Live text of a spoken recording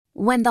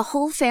When the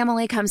whole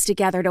family comes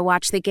together to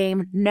watch the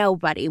game,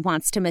 nobody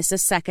wants to miss a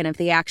second of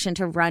the action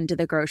to run to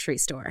the grocery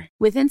store.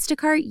 With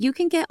Instacart, you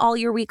can get all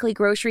your weekly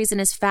groceries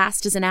in as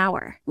fast as an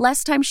hour.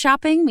 Less time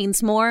shopping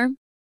means more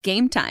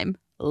game time.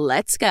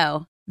 Let's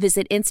go.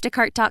 Visit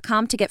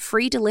instacart.com to get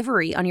free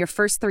delivery on your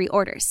first 3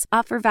 orders.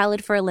 Offer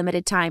valid for a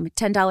limited time.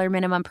 $10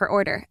 minimum per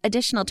order.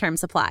 Additional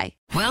terms apply.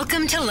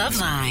 Welcome to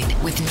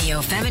Loveline with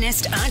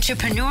neo-feminist,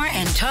 entrepreneur,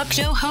 and talk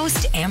show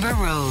host Amber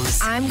Rose.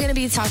 I'm going to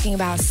be talking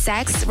about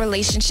sex,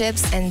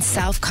 relationships, and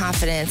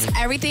self-confidence.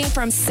 Everything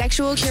from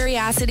sexual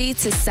curiosity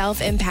to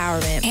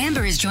self-empowerment.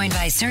 Amber is joined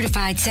by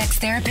certified sex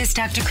therapist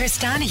Dr. Chris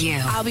Donahue.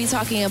 I'll be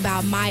talking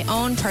about my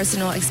own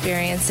personal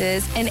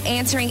experiences and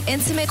answering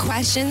intimate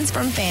questions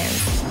from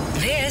fans.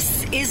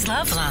 This is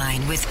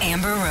Loveline with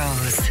Amber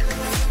Rose.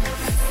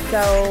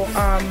 So,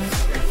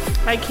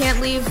 I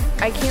can't leave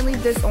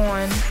this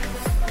on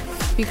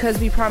because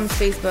we promised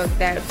Facebook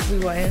that we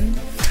wouldn't.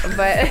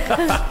 But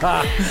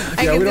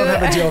yeah, we don't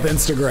have a deal with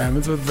Instagram.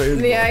 It's with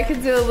Facebook. Yeah, I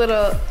could do a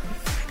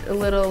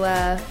little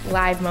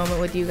live moment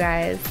with you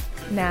guys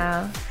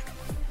now.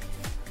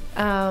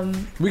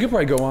 We could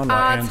probably go on.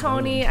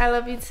 Tony, I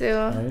love you too.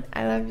 Right?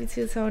 I love you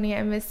too, Tony.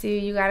 I miss you.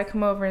 You got to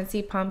come over and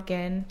see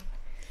Pumpkin.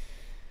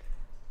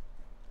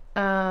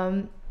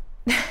 I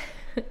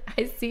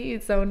see you,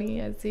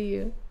 Tony. I see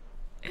you.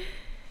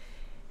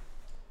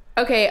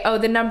 Okay. Oh,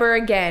 the number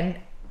again.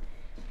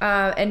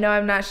 And no,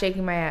 I'm not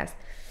shaking my ass.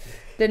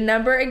 The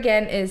number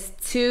again is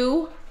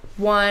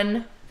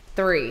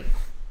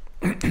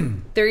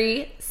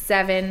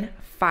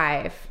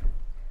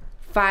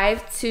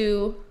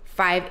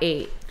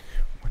 213-375-5258.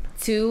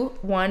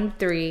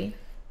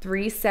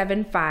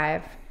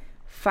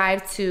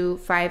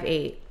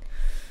 213-375-5258.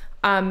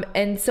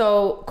 And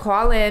so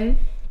call in.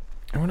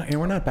 And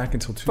we're not back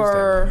until Tuesday.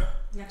 For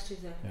next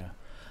Tuesday. Yeah.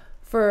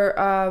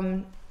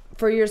 For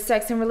your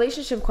sex and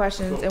relationship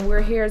questions, and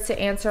we're here to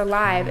answer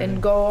live.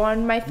 And go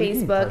on my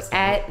Facebook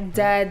at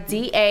the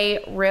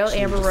DA Real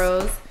Amber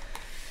Rose,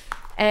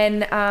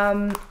 and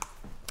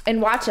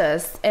watch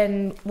us.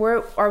 And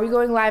are we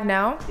going live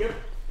now? Yep.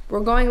 We're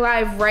going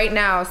live right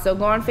now. So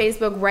go on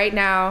Facebook right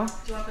now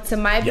to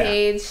my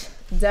page,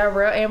 the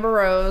Real Amber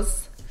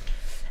Rose,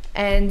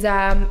 and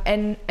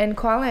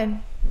call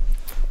in.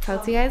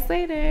 Talk to you guys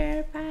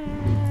later.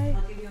 Bye.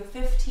 I'll give you a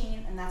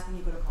 15, and that's when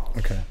you go to calls.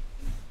 Okay.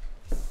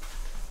 All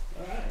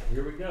right,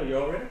 here we go. You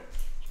all ready?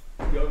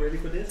 You all ready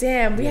for this?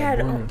 Damn, we had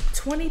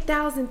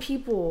 20,000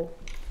 people.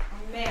 Oh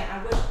man,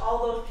 I wish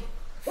all those people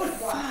would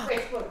watch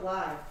Facebook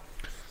Live.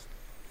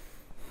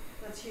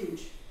 That's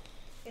huge.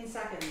 In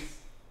seconds.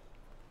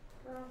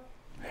 Girl.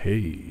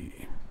 Hey,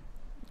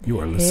 you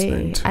are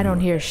listening to. I don't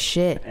hear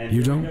shit. And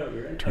You here don't? we go.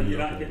 You ready? Turn You're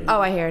it not up. getting- Oh,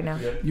 I hear it now.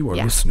 You are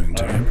Yeah. listening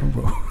to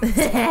Amber Rose.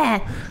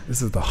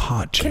 This is the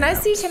hot jams.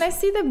 Can I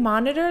see the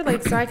monitor,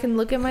 like, so I can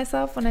look at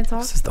myself when I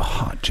talk? This is the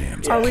hot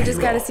jams. Oh, we Okay,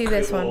 just got to roll. see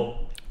this one.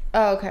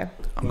 Oh, okay.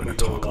 I'm gonna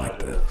talk like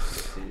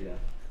this.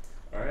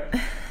 All right.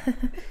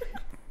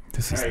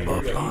 This is All right, here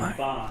Love we go. Line.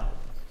 5,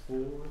 4,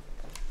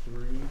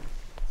 3,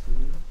 2.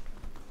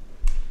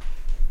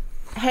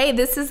 Hey,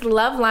 this is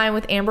Love Line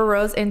with Amber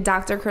Rose and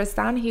Dr. Chris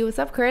Donahue. What's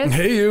up, Chris?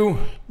 Hey, you.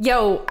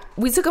 Yo,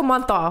 we took a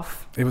month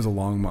off. It was a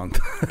long month.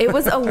 It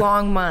was a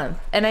long month,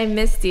 and I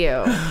missed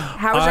you.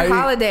 How was your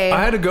holiday?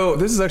 I had to go.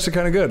 This is actually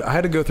kind of good. I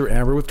had to go through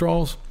Amber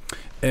withdrawals,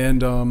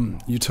 and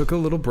you took a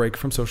little break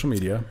from social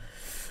media.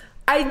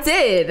 I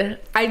did.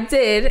 And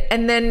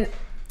then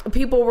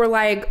people were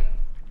like,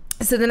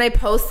 so then I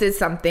posted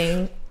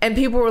something, and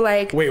people were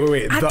like, Wait.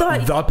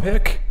 The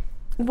pic?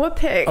 What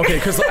pic? Okay,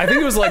 because I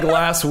think it was like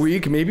last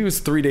week, maybe it was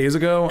 3 days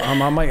ago.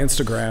 I'm on my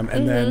Instagram,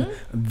 and then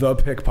the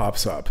pic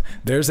pops up.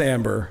 There's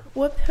Amber,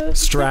 What pic?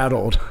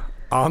 straddled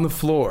on the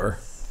floor.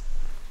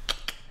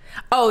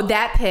 Oh,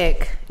 that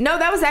pic. No,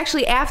 that was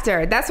actually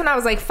after. That's when I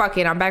was like, fuck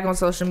it, I'm back on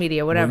social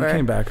media, whatever. Well, you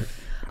came back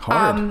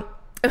hard.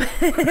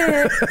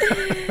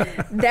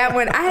 That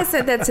one, I had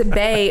sent that to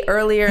Bay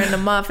earlier in the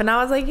month, and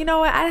I was like, you know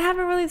what, I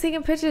haven't really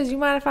taken pictures. You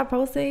mind if I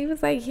post it? He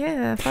was like,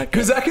 yeah, fuck it.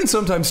 Because that can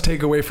sometimes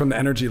take away from the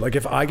energy. Like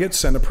if I get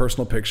sent a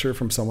personal picture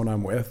from someone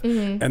I'm with,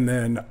 and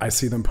then I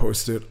see them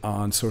post it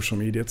on social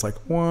media, it's like,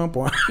 womp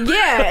womp.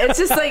 Yeah, it's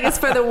just like, it's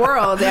for the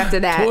world after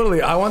that.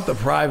 Totally. I want the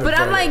private But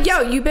I'm photos. like, yo,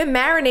 you've been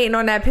marinating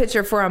on that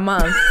picture for a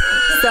month,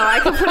 so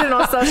I can put it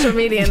on social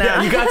media now.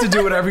 Yeah, you got to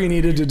do whatever you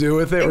needed to do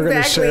with it. We're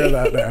going to share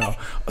Exactly. that now.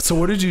 So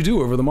what did you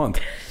do over the month?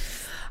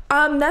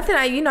 Nothing.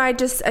 I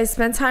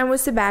spent time with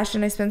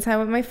Sebastian. I spent time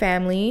with my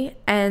family,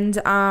 and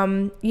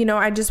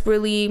I just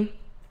really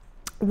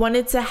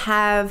wanted to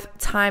have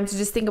time to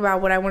just think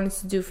about what I wanted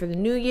to do for the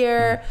new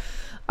year.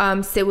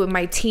 Sit with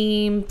my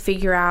team,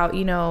 figure out,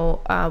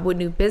 what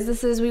new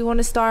businesses we want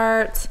to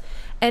start.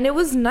 And it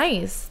was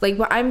nice. Like,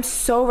 but I'm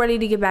so ready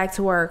to get back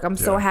to work. I'm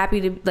so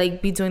happy to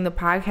be doing the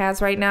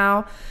podcast right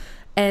now.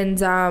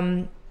 And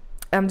I'm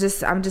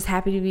just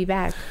happy to be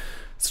back.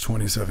 It's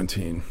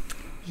 2017.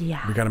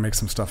 Yeah. We got to make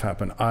some stuff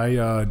happen.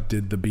 I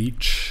did the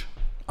beach.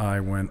 I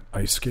went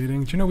ice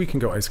skating. Do you know we can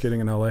go ice skating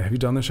in LA? Have you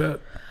done this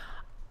yet?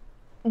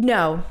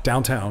 No.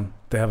 Downtown.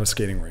 They have a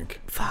skating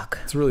rink. Fuck.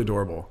 It's really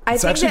adorable. I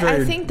It's actually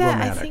very think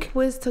romantic.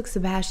 Wiz took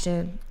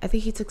Sebastian. I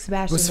think he took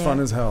Sebastian. It was there. fun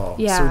as hell.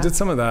 Yeah. So we did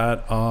some of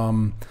that.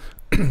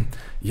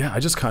 Yeah, I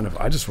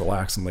just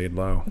relaxed and laid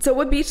low. So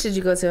what beach did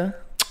you go to?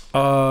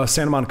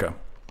 Santa Monica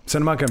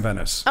and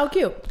Venice. Oh,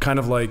 cute. Kind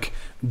of like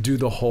do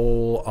the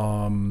whole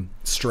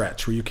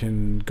stretch where you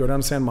can go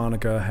down to Santa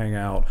Monica, hang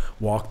out,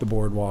 walk the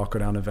boardwalk, go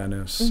down to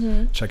Venice,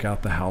 check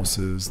out the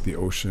houses, the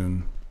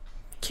ocean.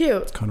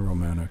 Cute. It's kind of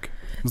romantic.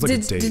 It was like a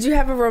date. Did you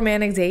have a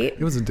romantic date?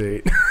 It was a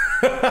date.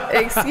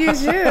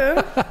 Excuse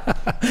you.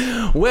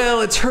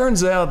 Well, it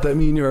turns out that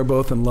me and you are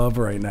both in love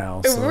right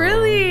now. So,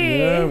 really?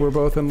 Yeah, we're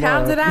both in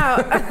love. Pound it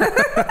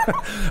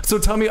out. So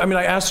tell me, I mean,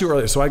 I asked you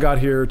earlier. So I got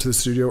here to the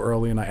studio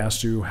early and I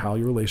asked you how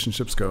your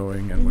relationship's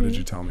going. And what did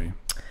you tell me?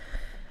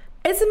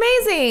 It's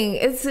amazing.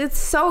 It's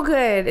so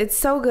good. It's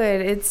so good.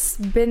 It's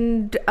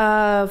been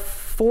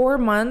 4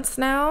 months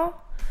now.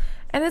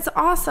 And it's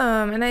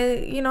awesome. And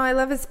I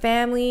love his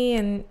family,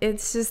 and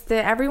it's just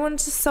that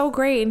everyone's just so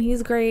great, and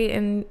he's great.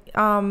 And,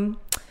 I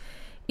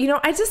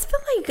just feel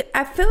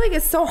like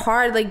it's so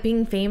hard, like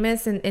being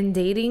famous and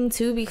dating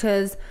too,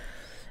 because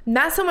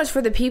not so much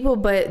for the people,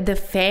 but the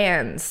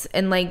fans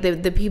and like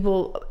the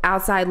people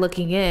outside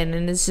looking in.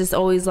 And it's just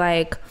always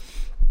like,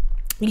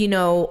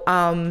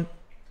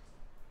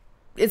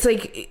 it's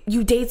like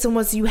you date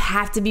someone, so you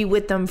have to be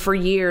with them for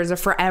years or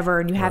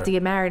forever, and you have to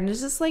get married. And it's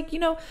just like,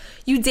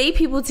 you date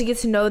people to get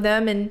to know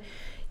them, and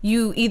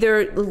you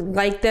either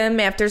like them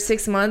after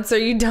 6 months or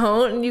you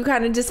don't, and you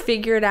kind of just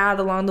figure it out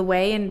along the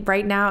way. And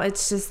right now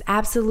it's just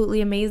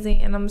absolutely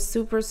amazing, and I'm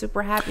super,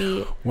 super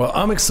happy. Well,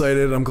 I'm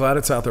excited. I'm glad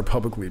it's out there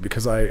publicly,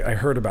 because I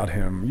heard about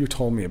him. You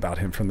told me about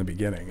him from the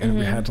beginning, and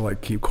we had to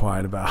like keep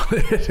quiet about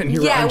it. And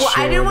you were unsure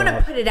I didn't want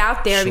to put it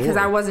out there because Sure.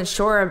 I wasn't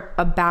sure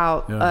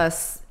about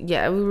us.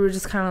 Yeah, we were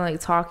just kind of like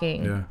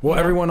talking. Yeah. Well,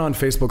 everyone on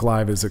Facebook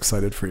Live is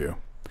excited for you.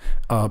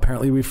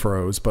 Apparently we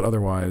froze, but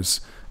otherwise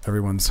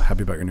everyone's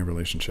happy about your new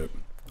relationship.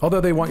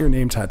 Although they want your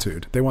name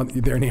tattooed. They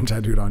want their name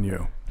tattooed on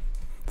you.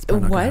 It's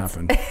probably not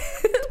going to happen.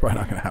 It's probably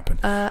not going to happen.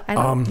 I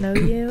don't know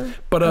you.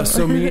 But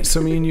so me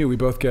and you, we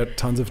both get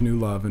tons of new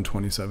love in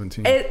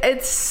 2017.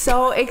 It's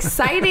so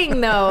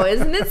exciting though.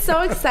 Isn't it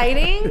so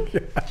exciting?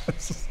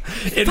 Yes.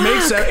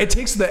 It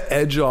takes the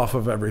edge off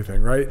of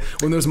everything, right?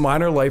 When those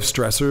minor life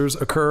stressors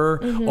occur,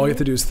 all you have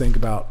to do is think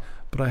about,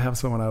 but I have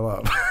someone I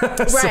love.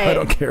 So I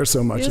don't care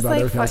so much about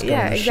everything else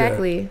going to shit.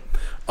 Exactly.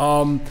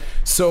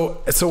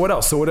 So what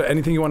else? So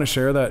anything you want to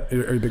share that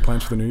are your big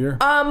plans for the new year?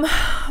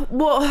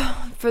 Well,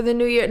 for the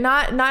new year,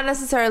 not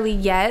necessarily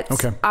yet.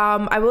 Okay.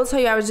 I will tell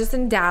you, I was just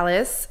in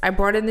Dallas. I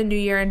brought in the new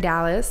year in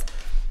Dallas,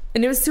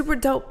 and it was super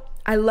dope.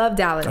 I love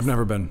Dallas. I've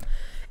never been.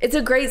 It's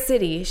a great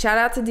city. Shout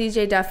out to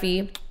DJ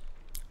Duffy.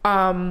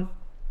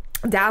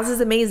 Dallas is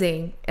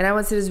amazing. And I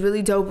went to this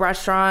really dope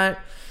restaurant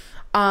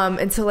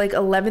until like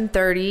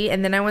 11:30,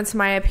 and then I went to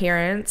my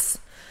appearance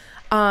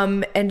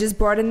and just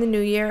brought in the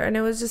new year, and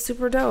it was just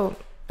super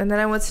dope. And then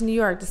I went to New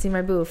York to see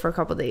my boo for a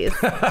couple days.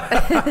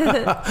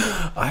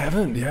 I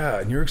haven't,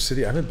 New York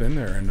City, I haven't been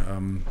there.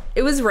 And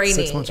it was raining.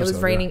 6 months or It was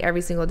so, raining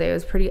every single day. It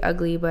was pretty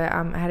ugly, but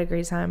I had a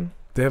great time.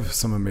 They have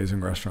some amazing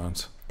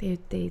restaurants.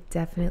 They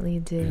definitely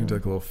do. You can do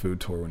like a little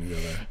food tour when you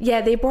go there. Yeah,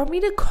 they brought me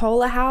to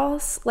Cola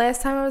House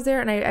last time I was there,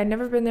 and I'd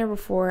never been there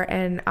before,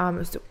 and it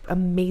was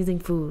amazing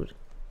food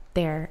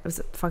there. It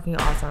was fucking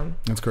awesome.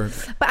 That's great.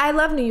 But I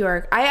love New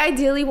York. I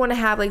ideally want to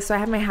have so I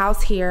have my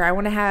house here. I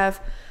want to have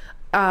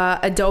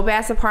a dope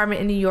ass apartment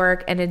in New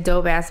York and a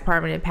dope ass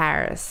apartment in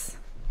Paris,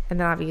 and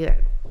then I'll be good.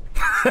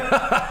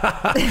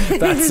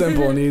 That's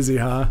simple and easy,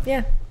 huh?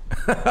 Yeah.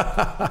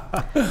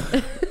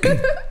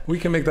 We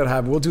can make that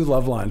happen. We'll do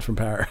Love Line from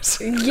Paris.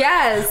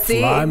 Yes, see?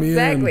 Fly me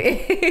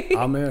exactly.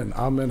 I'm in.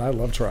 I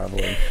love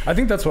traveling. I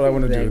think that's what I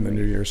want to do in the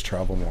New Year's,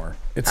 travel more.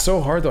 It's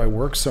so hard though. I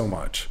work so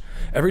much.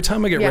 Every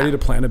time I get ready to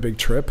plan a big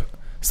trip,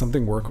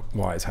 something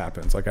work-wise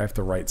happens. Like I have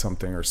to write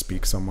something or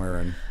speak somewhere.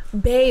 And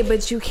Babe,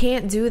 but you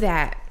can't do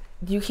that.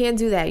 You can't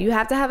do that. You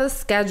have to have a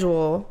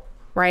schedule,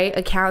 right?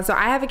 So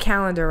I have a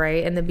calendar,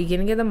 right? In the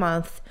beginning of the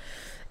month.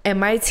 And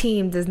my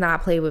team does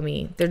not play with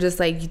me. They're just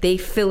like, they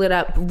fill it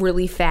up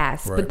really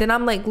fast. Right. But then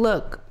I'm like,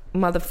 look,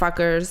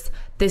 motherfuckers,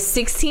 the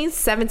 16th,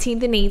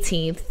 17th, and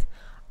 18th,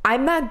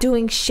 I'm not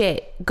doing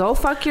shit. Go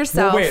fuck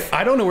yourself. Well, wait,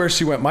 I don't know where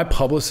she went. My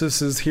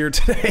publicist is here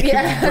today.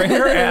 Yeah. Bring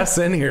her ass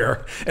in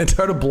here and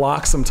try to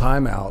block some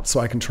time out so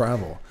I can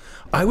travel.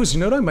 You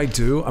know what I might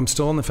do? I'm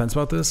still on the fence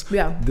about this.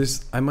 Yeah.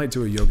 I might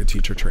do a yoga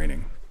teacher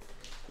training.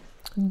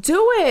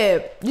 Do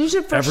it. You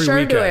should for every sure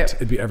weekend. Do it.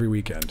 It'd be every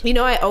weekend.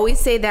 I always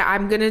say that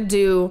I'm going to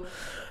do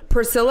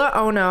Priscilla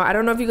Ono. I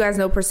don't know if you guys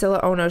know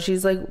Priscilla Ono.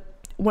 She's like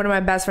one of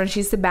my best friends.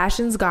 She's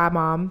Sebastian's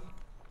godmom.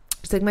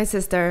 She's like my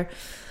sister.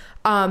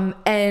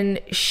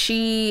 And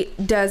she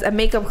does a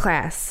makeup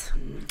class.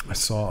 I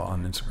saw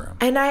on Instagram.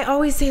 And I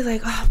always say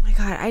like, oh my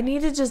God, I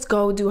need to just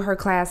go do her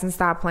class and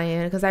stop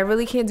playing because I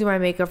really can't do my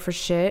makeup for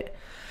shit.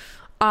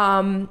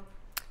 And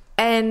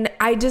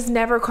I just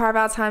never carve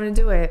out time to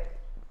do it.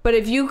 But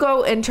if you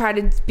go and try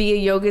to be a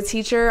yoga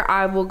teacher,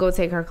 I will go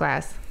take her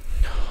class.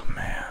 Oh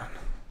man.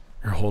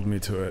 You're holding me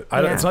to it.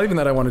 It's not even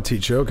that I want to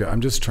teach yoga.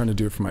 I'm just trying to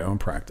do it for my own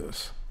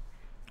practice.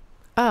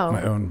 Oh.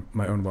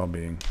 My own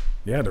well-being.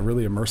 Yeah, to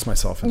really immerse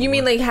myself in You the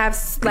mean work.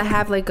 like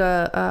have like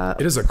a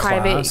It is a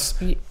private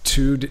class,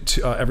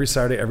 every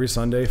Saturday, every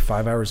Sunday,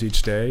 5 hours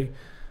each day.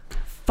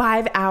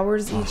 5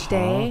 hours each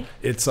day?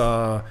 It's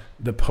the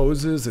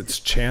poses, it's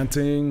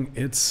chanting,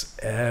 it's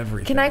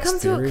everything. Can I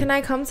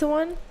come to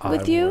one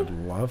with you? I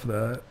would love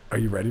that. Are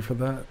you ready for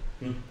that?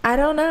 I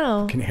don't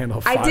know. Can you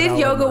handle I did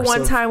yoga immersive?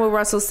 one time with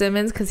Russell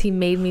Simmons because he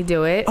made me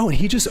do it. Oh, and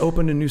he just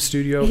opened a new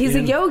studio He's a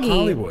in yogi.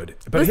 Hollywood.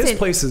 But his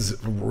place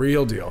is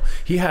real deal.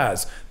 He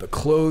has the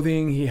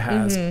clothing. He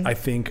has, I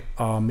think,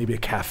 maybe a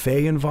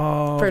cafe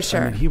involved. For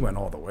sure. I mean, he went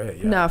all the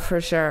way. Yeah. No,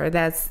 for sure.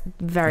 That's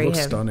very It looks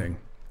him. stunning.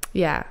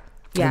 Yeah.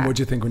 And what'd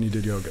you think when you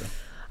did yoga?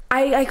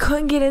 I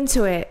couldn't get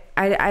into it.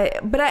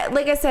 But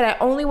like I said, I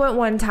only went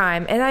one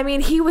time, and I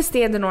mean, he was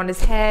standing on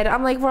his head.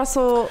 I'm like,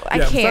 Russell, I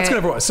can't. That's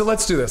gonna. So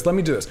let's do this. Let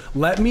me do this.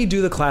 Let me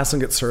do the class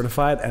and get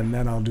certified, and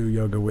then I'll do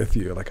yoga with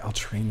you. Like I'll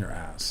train your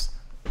ass.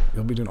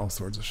 You'll be doing all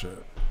sorts of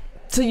shit.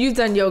 So you've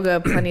done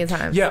yoga plenty of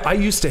times. Yeah, I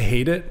used to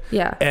hate it.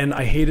 Yeah. And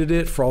I hated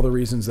it for all the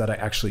reasons that I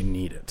actually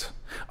need it.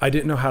 I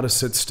didn't know how to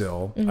sit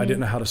still. I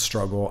didn't know how to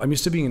struggle. I'm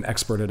used to being an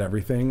expert at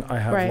everything. I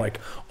have like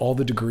all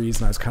the degrees,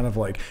 and I was kind of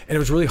like, and it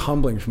was really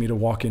humbling for me to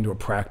walk into a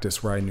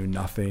practice where I knew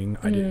nothing.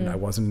 I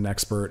wasn't an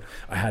expert.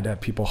 I had to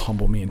have people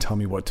humble me and tell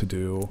me what to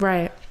do.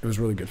 Right. It was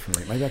really good for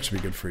me. It might actually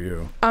be good for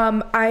you.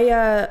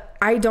 I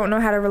don't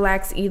know how to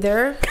relax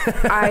either. So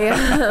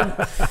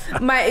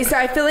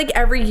I feel like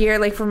every year,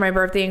 like for my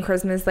birthday and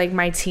Christmas, like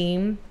my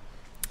team,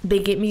 they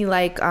get me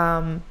like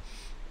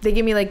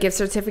gift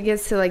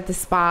certificates to like the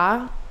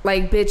spa.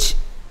 Like, bitch,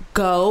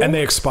 go. And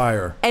they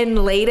expire.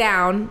 And lay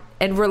down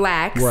and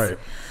relax. Right.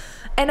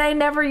 And I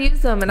never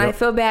use them. And I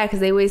feel bad because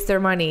they waste their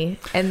money.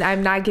 And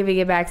I'm not giving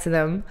it back to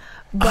them.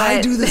 But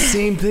I do the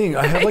same thing.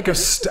 I have like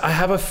I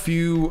have a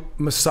few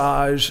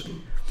massage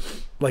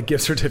like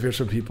gift certificates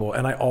from people.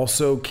 And I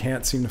also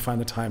can't seem to find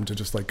the time to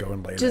just like go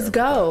and lay there. Just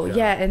go.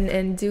 Yeah.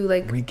 And do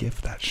like.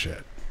 Re-gift that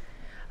shit.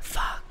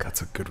 Fuck.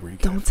 That's a good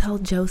re-gift. Don't tell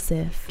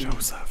Joseph.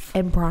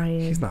 And Brian.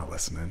 He's not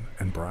listening.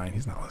 And Brian,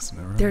 he's not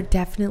listening. Right? They're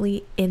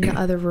definitely in the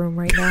other room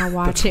right now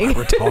watching.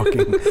 That's why we're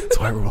talking. That's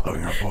why we're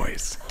lowering our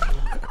voice.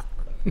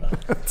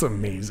 That's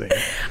amazing.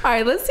 All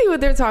right, let's see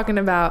what they're talking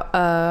about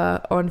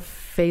on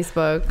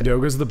Facebook.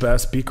 Yoga's the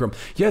best. Bikram.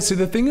 Yeah, see,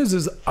 the thing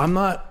is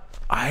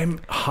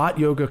hot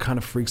yoga kind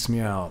of freaks me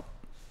out.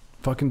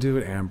 Fucking do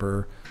it,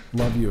 Amber.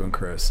 Love you and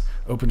Chris.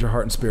 Opens your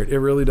heart and spirit. It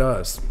really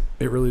does.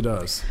 It really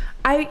does.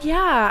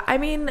 I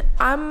mean,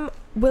 I'm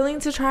willing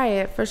to try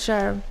it for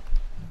sure.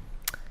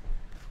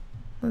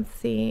 Let's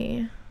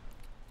see.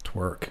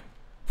 Twerk.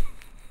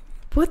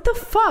 What the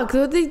fuck?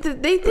 They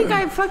think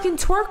I fucking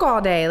twerk all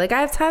day. Like,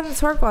 I have time to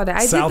twerk all day.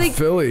 South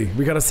Philly.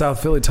 We got a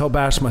South Philly. Tell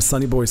Bash my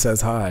Sonny boy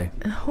says hi.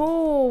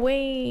 Oh,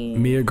 wait.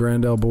 Mia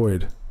Grandel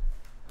Boyd.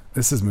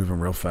 This is moving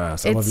real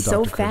fast. I love you,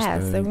 Dr. It's so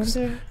fast. I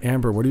wonder.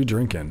 Amber, what are you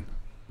drinking?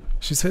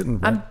 She's hitting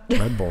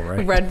Red Bull,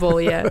 right? Red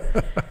Bull, yeah.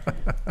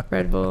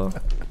 Red Bull.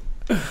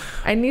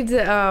 I need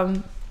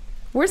to,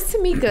 where's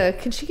Tamika?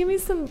 Can she give me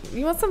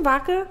you want some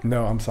vodka?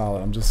 No, I'm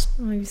solid.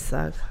 Oh, you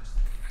suck.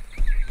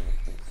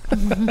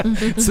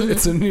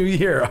 It's a new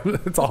year.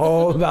 It's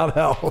all about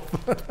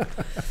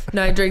health.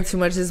 No, I drank too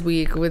much this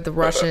week with the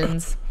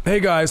Russians.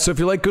 Hey guys, so if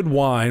you like good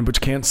wine, but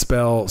you can't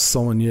spell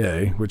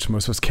Sauvignon, which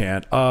most of us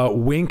can't,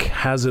 Wink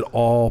has it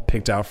all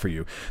picked out for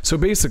you. So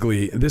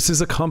basically, this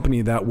is a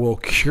company that will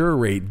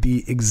curate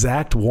the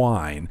exact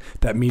wine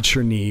that meets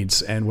your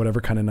needs and whatever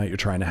kind of night you're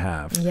trying to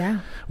have. Yeah.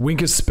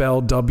 Wink is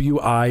spelled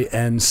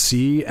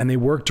W-I-N-C, and they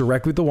work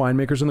directly with the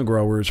winemakers and the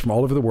growers from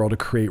all over the world to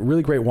create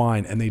really great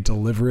wine, and they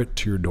deliver it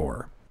to your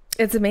door.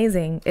 It's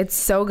amazing. It's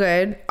so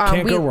good.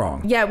 Can't go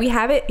wrong. Yeah, we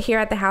have it here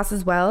at the house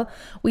as well.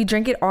 We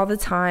drink it all the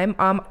time.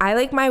 I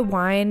like my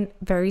wine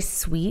very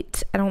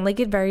sweet. I don't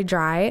like it very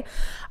dry.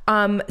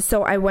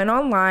 So I went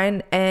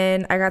online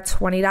and I got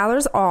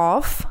 $20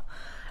 off.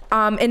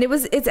 And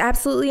it's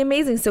absolutely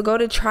amazing. So go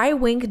to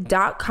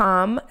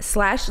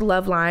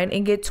trywink.com/loveline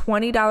and get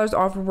 $20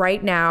 off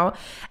right now.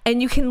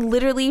 And you can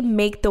literally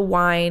make the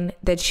wine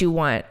that you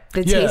want.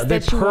 The taste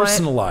that you want. They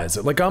personalize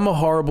it. Like I'm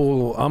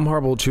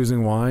horrible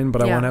choosing wine,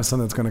 but I want to have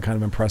something that's going to kind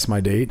of impress my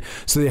date.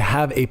 So they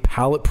have a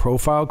palate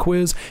profile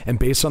quiz, and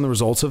based on the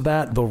results of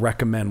that, they'll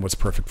recommend what's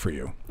perfect for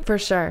you. For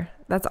sure.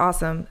 That's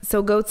awesome.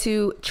 So go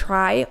to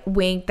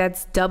TryWink.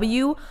 That's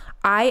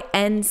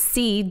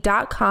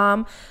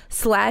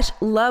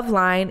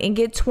WINC.com/loveline and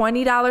get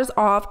 $20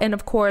 off. And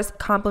of course,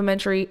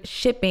 complimentary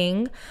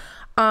shipping.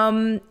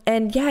 And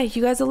yeah,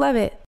 you guys will love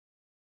it.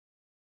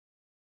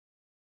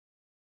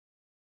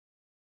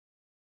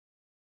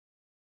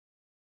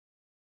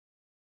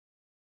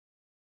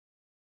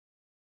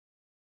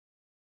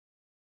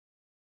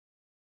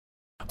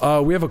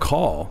 We have a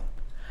call.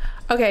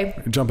 Okay.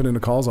 Jumping into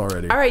calls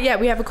already. All right, yeah,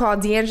 we have a call.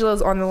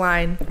 D'Angelo's on the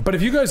line. But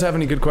if you guys have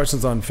any good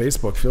questions on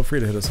Facebook, feel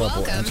free to hit us up.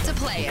 Welcome to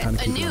Play It,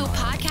 a new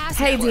podcast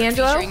Hey,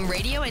 D'Angelo. featuring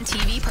radio and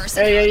TV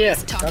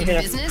personalities talking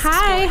business,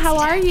 Hi, sports, how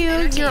are tech, you?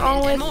 You're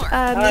on entertainment, with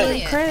and more.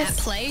 me and Chris. At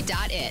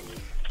play.it.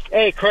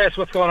 Hey, Chris,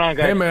 what's going on,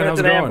 guys? Hey, man, Chris how's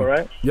it and going? Amber,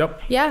 right?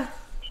 Yep. Yeah.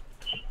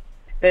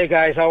 Hey,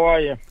 guys, how are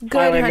you? Good,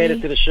 Finally made honey.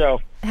 it to the show.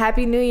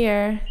 Happy New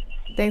Year.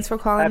 Thanks for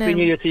calling in. Happy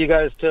New Year to you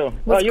guys, too.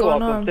 What's you're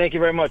going welcome. on? Thank you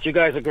very much. You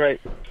guys are great.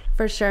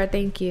 For sure.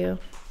 Thank you.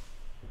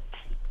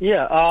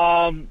 Yeah.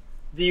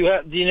 Do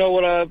you know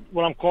what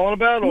I'm calling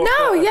about? Or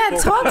No, yeah,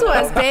 talk to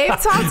us, babe.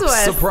 Talk to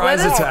us. Surprise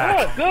Let us-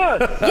 attack.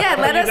 Good. Yeah,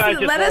 let You guys us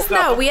just let us woke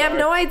up. know. We have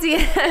no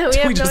idea.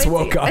 We just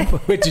woke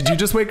up. Wait, did you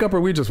just wake up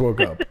or we just woke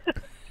up?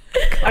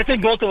 I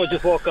think both of us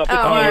just woke up. Oh,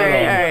 all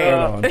right.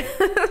 Hold on.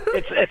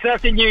 It's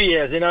after New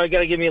Year's. You know, you got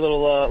to give me a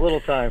little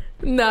time.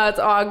 No, it's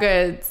all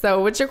good. So,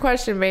 what's your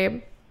question,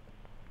 babe?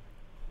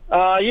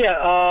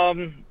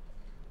 The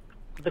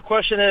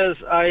question is,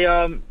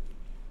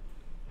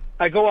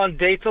 I go on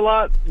dates a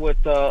lot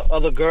with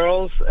other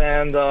girls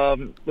and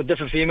with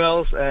different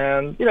females,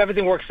 and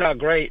everything works out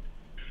great.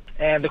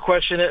 And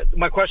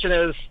my question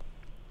is,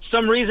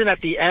 some reason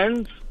at the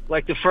end,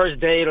 like the first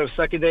date or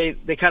second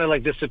date, they kind of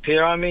like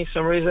disappear on me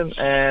some reason,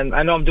 and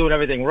I know I'm doing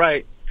everything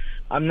right.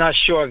 I'm not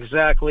sure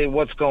exactly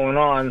what's going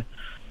on.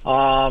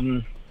 How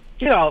do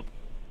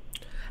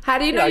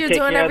you know you're take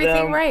doing care of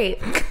everything them. right?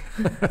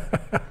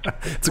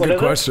 It's a What good is it?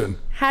 question.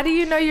 How do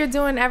you know you're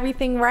doing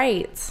everything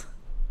right?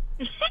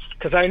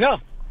 Because I know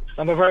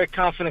I'm a very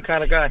confident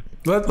kind of guy.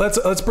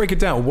 Let's break it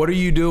down. What are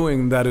you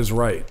doing that is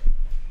right?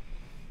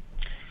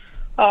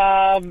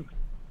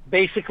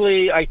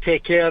 Basically, I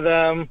take care of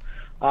them.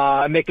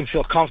 I make them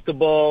feel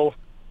comfortable.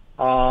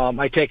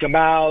 I take them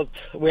out.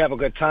 We have a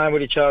good time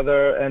with each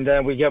other, and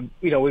then we get,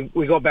 we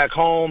go back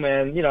home,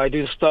 and I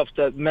do stuff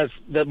that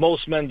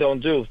most men don't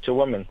do to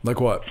women. Like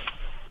what?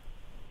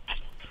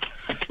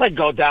 Like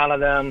go down on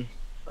them.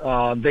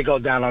 They go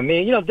down on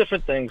me.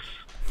 Different things.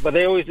 But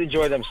they always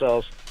enjoy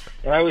themselves,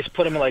 and I always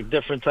put them in like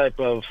different type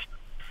of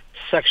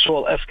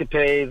sexual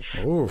escapades.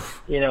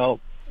 Oof.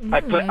 I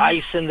put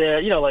ice in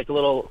there, like a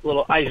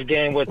little ice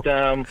game with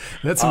them.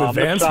 That's some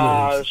advanced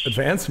massage. moves.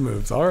 Advanced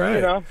moves. All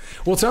right.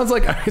 Well, it sounds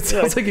like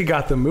you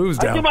got the moves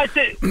down. I do my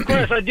thing,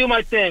 Chris. I do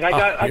my thing. I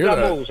got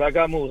that. moves. I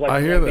got moves. Like I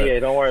the hear NBA. that.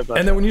 Don't worry about it.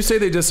 And then when you say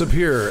they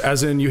disappear,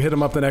 as in you hit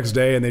them up the next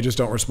day and they just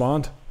don't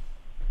respond?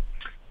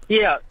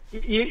 Yeah,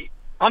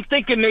 I'm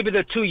thinking maybe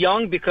they're too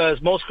young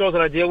because most girls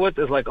that I deal with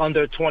is like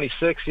under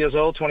 26 years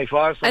old,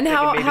 25. So And I'm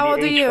thinking maybe how the old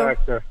are age you?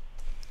 factor.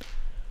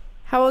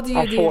 How old are you?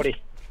 I'm 40.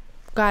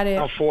 Got it.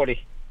 I'm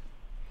 40.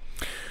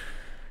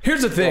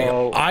 Here's the thing.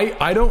 So-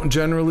 I don't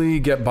generally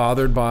get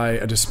bothered by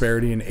a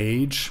disparity in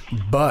age,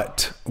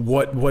 but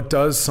what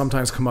does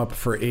sometimes come up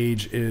for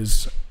age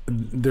is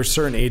there's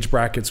certain age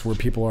brackets where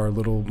people are a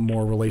little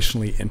more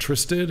relationally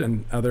interested,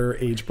 and other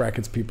age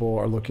brackets people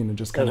are looking to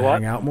just kind of As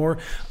what? hang out more.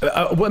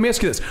 Well, let me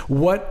ask you this: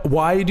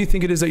 why do you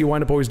think it is that you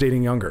wind up always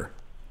dating younger?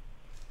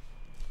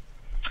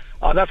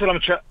 That's what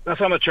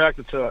I'm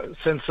attracted to.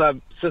 Since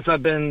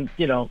I've been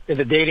in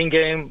the dating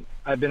game,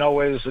 I've been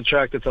always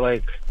attracted to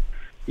like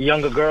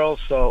younger girls.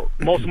 So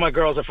most of my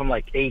girls are from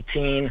like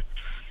 18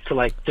 to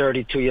like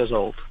 32 years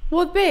old.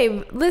 Well,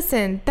 babe,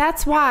 listen,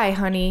 that's why,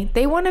 honey.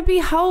 They want to be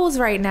hoes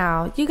right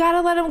now. You got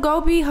to let them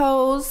go be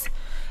hoes.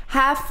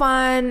 Have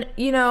fun.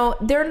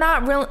 They're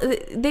not real.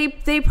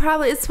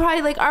 It's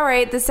probably like, all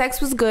right, the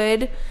sex was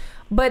good,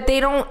 but they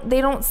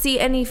don't see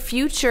any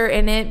future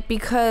in it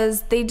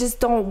because they just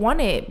don't want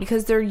it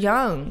because they're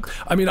young.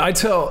 I mean, I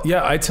tell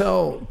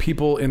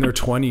people in their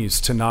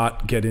 20s to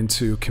not get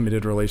into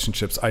committed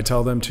relationships. I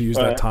tell them to use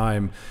that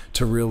time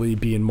to really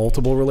be in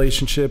multiple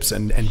relationships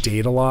and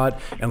date a lot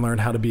and learn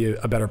how to be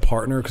a better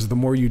partner, because the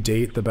more you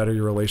date, the better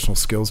your relational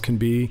skills can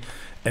be.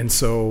 And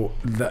so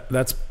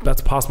that's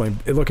possible.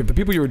 Look, if the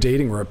people you were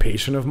dating were a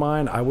patient of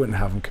mine, I wouldn't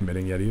have them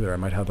committing yet either. I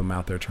might have them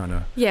out there trying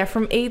to... Yeah,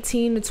 from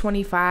 18 to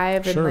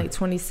 25 Sure. and like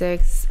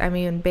 26. I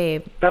mean,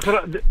 babe. That's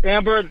what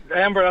Amber.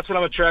 That's what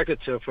I'm attracted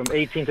to, from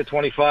 18 to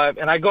 25.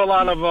 And I go to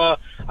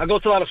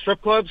a lot of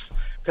strip clubs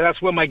because that's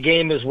where my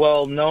game is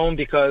well known.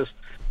 Because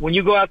when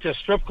you go out to a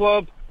strip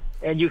club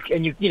and you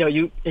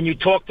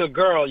talk to a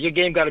girl, your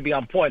game got to be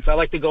on point. So I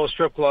like to go to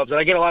strip clubs, and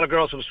I get a lot of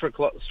girls from strip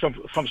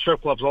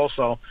clubs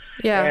also.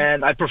 Yeah.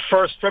 And I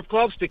prefer strip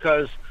clubs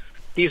because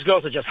these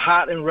girls are just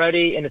hot and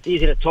ready, and it's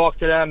easy to talk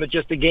to them. The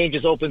game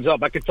just opens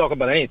up. I can talk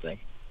about anything,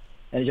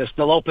 and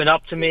they'll open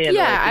up to me. And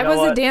Yeah, I was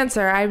what? a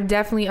dancer. I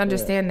definitely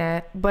understand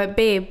that. But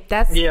babe,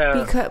 that's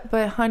because.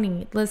 But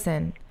honey,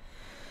 listen.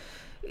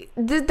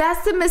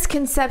 That's the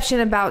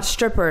misconception about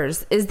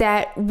strippers, is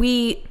that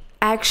we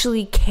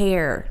actually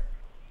care.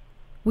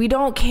 We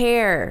don't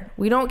care.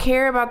 We don't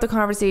care about the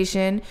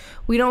conversation.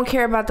 We don't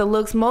care about the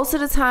looks. Most of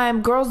the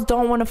time, girls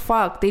don't want to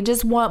fuck. They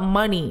just want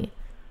money.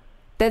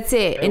 That's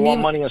it. They want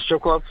money in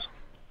strip clubs?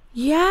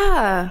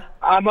 Yeah.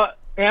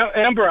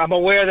 Amber, I'm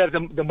aware that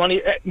the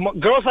money,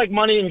 girls like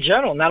money in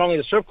general, not only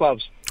the strip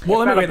clubs.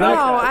 Well,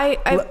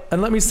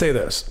 and let me say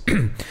this.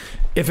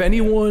 If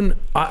anyone,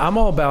 I'm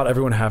all about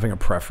everyone having a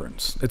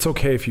preference. It's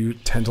okay if you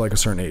tend to like a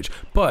certain age.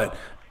 But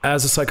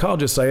as a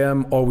psychologist, I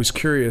am always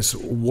curious,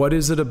 what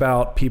is it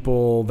about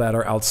people that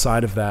are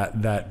outside of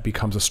that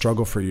becomes a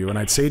struggle for you? And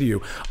I'd say to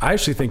you, I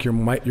actually think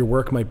your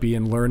work might be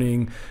in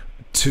learning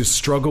to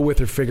struggle with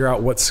or figure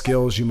out what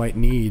skills you might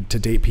need to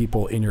date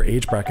people in your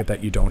age bracket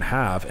that you don't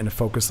have, and to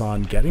focus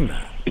on getting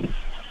that.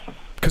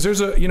 Because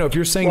there's a, if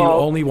you're saying you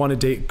only want to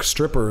date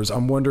strippers,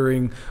 I'm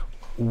wondering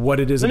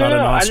what it is about a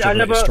non-stripper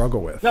that you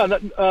struggle with.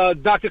 No,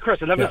 Dr.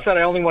 Chris, I never said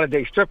I only want to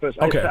date strippers.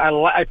 Okay.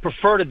 I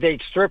prefer to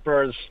date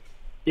strippers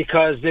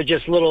because they're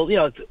just little,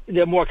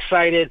 they're more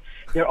excited.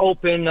 They're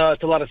open to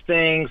a lot of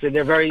things, and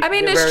they're very. I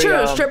mean, it's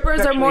true.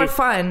 Strippers are more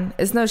fun.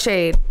 It's no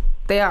shade.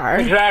 They are.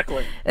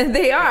 Exactly.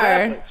 They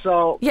are. Exactly.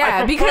 So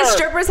yeah, because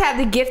strippers have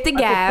the gift of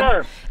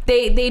gab.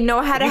 They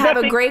know how to have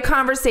a great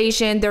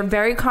conversation. They're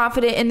very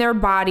confident in their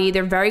body.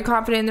 They're very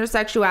confident in their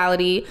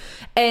sexuality,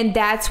 and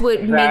that's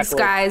what makes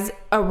guys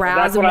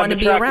arouse and want to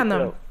be around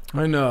them.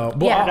 I know.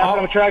 Well, that's what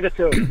I'm attracted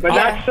to. But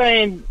not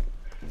saying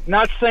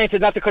not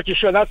to cut you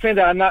short. Not saying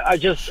that I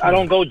just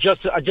go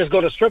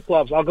to strip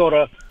clubs. I'll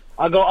go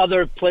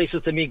other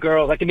places to meet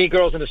girls. I can meet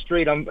girls in the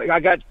street. I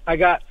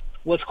got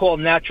what's called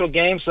natural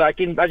game, so I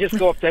just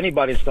go up to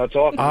anybody and start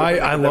talking.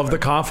 I love the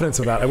confidence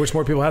of that. I wish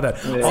more people had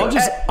that.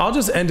 Yeah. I'll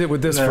just end it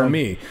with this for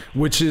me,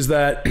 which is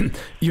that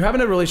you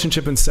haven't had a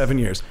relationship in 7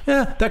 years.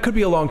 Yeah, that could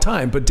be a long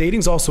time, but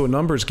dating's also a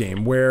numbers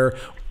game where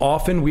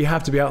often we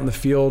have to be out in the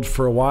field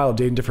for a while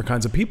dating different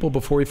kinds of people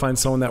before we find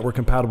someone that we're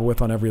compatible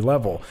with on every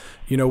level.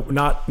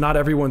 Not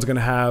everyone's going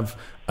to have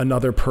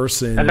another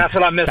person and that's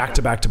what I'm missing. back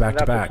to back to back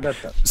to back.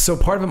 So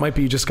part of it might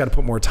be you just got to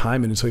put more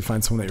time in until you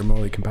find someone that you're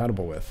morally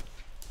compatible with.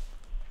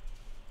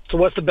 So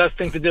what's the best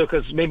thing to do?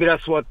 Because maybe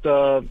that's where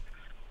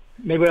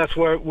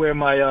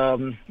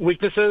my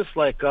weakness is.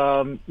 Like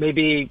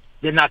maybe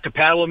they're not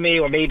compatible with me,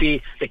 or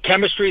maybe the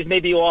chemistry is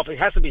maybe off. It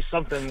has to be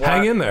something.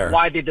 Hang in there.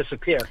 Why they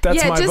disappear?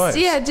 That's my advice.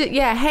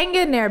 Hang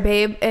in there,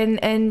 babe,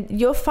 and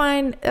you'll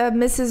find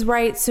Mrs.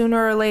 Right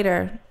sooner or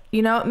later.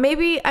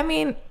 Maybe. I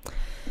mean,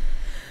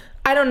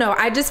 I don't know.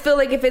 I just feel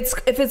like if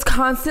it's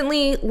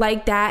constantly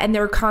like that and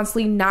they're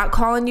constantly not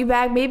calling you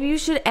back, maybe you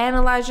should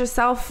analyze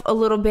yourself a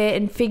little bit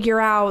and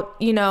figure out,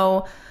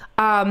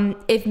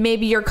 if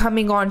maybe you're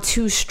coming on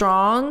too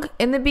strong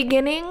in the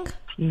beginning.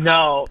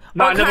 No,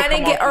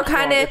 or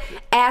kind of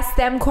ask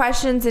them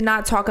questions and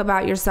not talk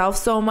about yourself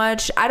so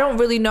much. I don't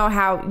really know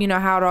how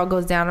it all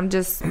goes down. I'm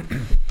just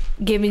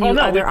giving you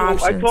other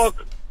options.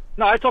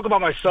 I talk about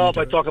myself.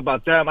 I talk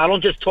about them. I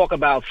don't just talk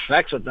about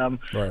sex with them.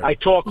 Right. I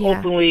talk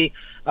openly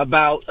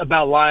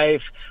about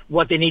life,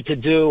 what they need to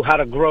do, how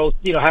to grow,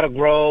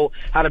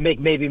 how to make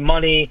maybe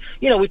money.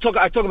 I talk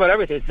about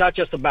everything. It's not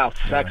just about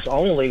sex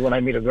only when I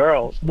meet a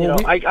girl.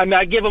 I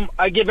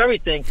give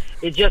everything.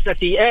 It's just at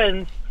the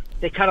end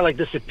they kind of like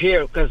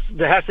disappear because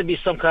there has to be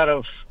some kind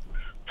of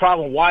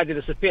problem why they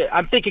disappear.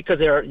 I'm thinking because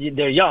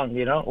they're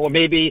young, or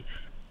maybe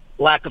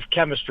lack of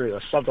chemistry or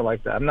something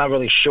like that. I'm not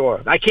really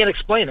sure. I can't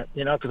explain it,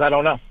 because I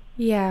don't know.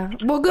 Yeah.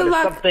 Well, good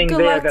luck. Good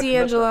luck,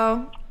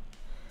 D'Angelo.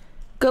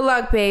 Good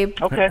luck, babe.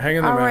 Okay. Hang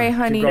in there, all man. right,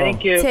 honey.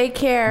 Thank you. Take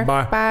care.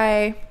 Bye.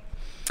 Bye.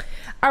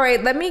 All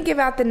right, let me give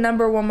out the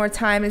number one more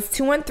time. It's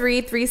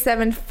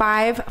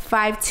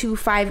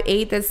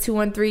 213-375-5258. That's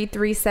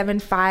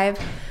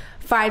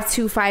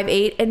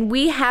 213-375-5258. And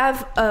we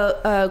have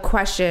a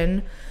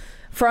question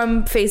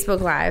from Facebook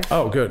Live.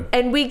 Oh, good.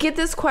 And we get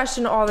this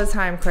question all the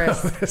time,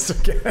 Chris. This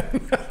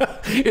again.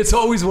 It's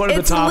always one of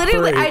the top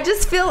three. I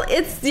just feel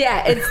it's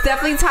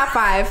definitely top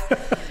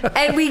 5.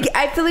 And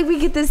I feel like we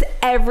get this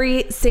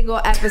every single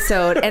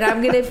episode. And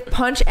I'm going to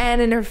punch Ann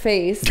in her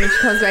face when she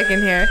comes back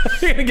in here.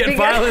 You're going to get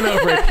violent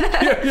over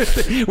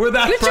it. We're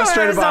that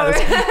frustrated by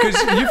this.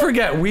 Because you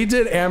forget, we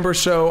did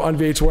Amber's show on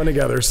VH1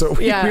 together. So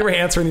we were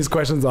answering these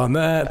questions on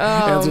that.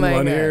 Answering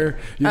one here.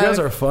 You guys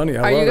are funny.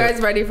 Are you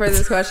guys ready for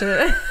this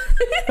question?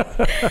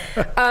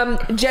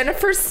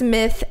 Jennifer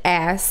Smith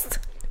asked,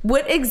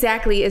 what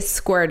exactly is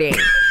squirting?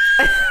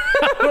 I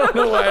don't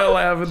know why I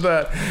laugh at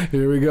that.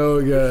 Here we go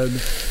again.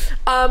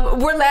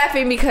 We're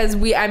laughing because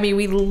we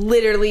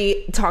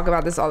literally talk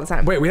about this all the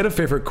time. Wait, we had a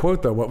favorite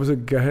quote though. What was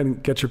it? Go ahead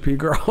and get your pee,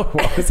 girl.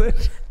 What was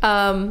it?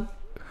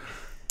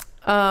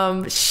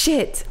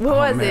 Shit. What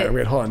was it?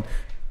 Wait, hold on.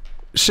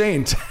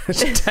 Shane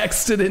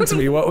texted into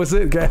me. What was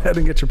it? Go ahead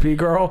and get your pee,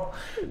 girl.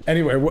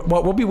 Anyway,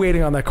 we'll be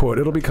waiting on that quote.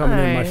 It'll be coming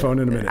in my phone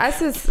in a minute.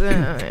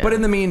 But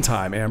in the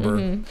meantime,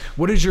 Amber,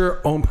 what is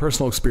your own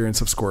personal experience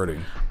of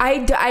squirting?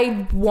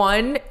 I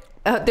won.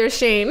 There's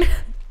Shane.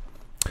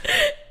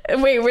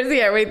 Wait, where's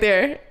he at? Right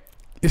there.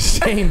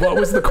 Shane, what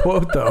was the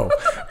quote though?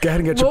 Go ahead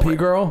and get your pee,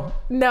 girl.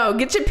 No,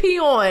 get your pee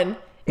on.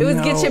 It was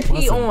get your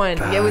pee on.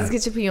 Yeah, it was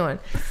get your pee on.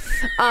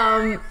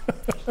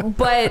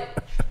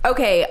 But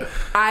okay,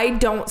 I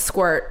don't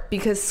squirt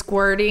because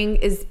squirting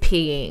is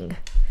peeing.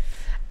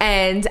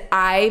 And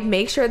I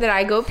make sure that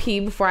I go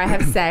pee before I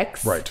have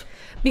sex. Right.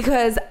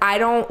 Because I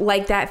don't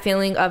like that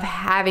feeling of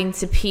having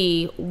to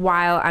pee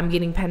while I'm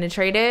getting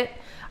penetrated.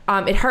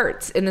 It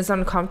hurts and it's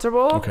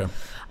uncomfortable. Okay.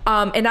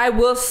 And I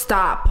will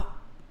stop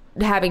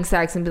having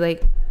sex and be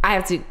like, I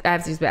have to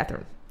use the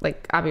bathroom.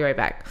 Like, I'll be right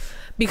back.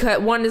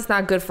 Because one, it's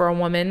not good for a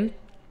woman.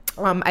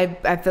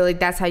 I feel like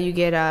that's how you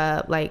get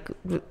like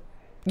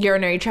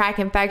urinary tract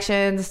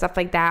infections and stuff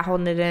like that,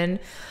 holding it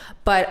in.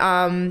 But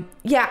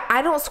yeah,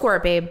 I don't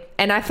squirt, babe.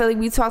 And I feel like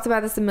we talked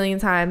about this a million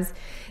times,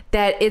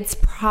 that it's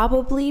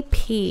probably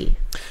pee.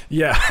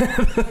 Yeah,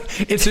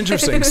 it's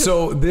interesting.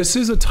 So this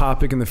is a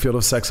topic in the field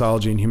of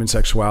sexology and human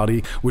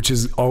sexuality, which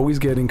is always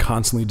getting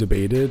constantly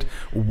debated.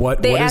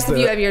 They asked if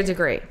you have your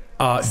degree.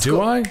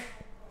 Do I?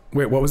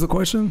 Wait, what was the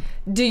question?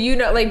 Do you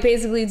know, like,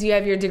 basically, do you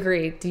have your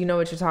degree? Do you know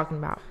what you're talking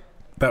about?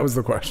 That was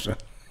the question.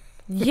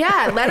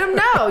 Yeah, let them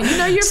know. You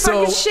know your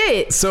fucking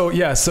shit. So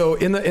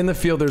in the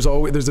field,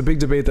 there's a big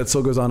debate that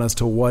still goes on as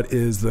to what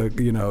is the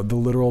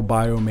literal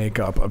bio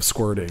makeup of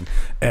squirting,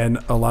 and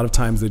a lot of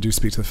times they do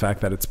speak to the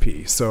fact that it's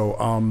pee. So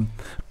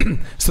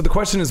so the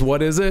question is,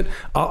 what is it?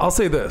 I'll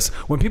say this: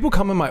 when people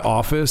come in my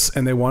office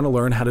and they want to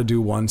learn how to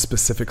do one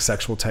specific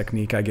sexual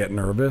technique, I get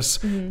nervous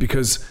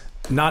because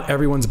not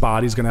everyone's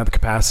body is going to have the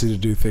capacity to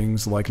do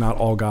things. Like, not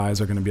all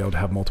guys are going to be able to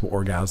have multiple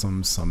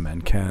orgasms. Some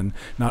men can.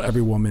 Not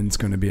every woman's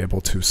going to be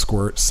able to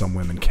squirt. Some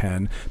women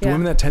can. The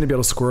women that tend to be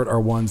able to squirt are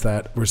ones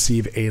that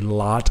receive a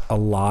lot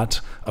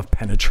of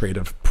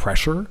penetrative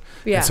pressure.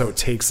 Yeah. And so it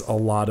takes a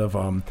lot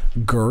of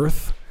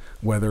girth,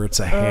 whether it's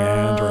a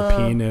hand or a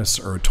penis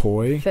or a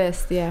toy.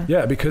 Fist, yeah.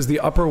 Yeah, because the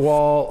upper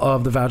wall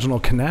of the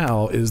vaginal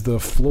canal is the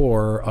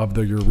floor of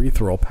the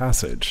urethral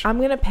passage. I'm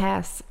going to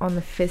pass on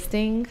the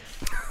fisting.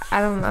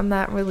 I'm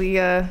not really,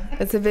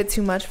 it's a bit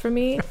too much for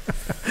me.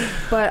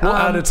 But we'll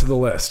add it to the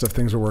list of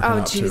things we're working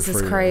on. Oh,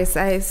 Jesus Christ.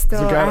 I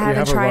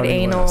haven't tried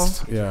anal.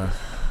 List. Yeah.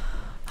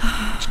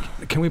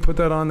 Can we put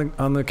that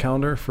on the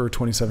calendar for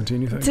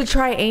 2017, you think? To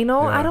try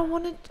anal? Yeah. I don't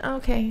want to.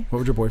 Okay. What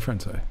would your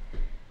boyfriend say?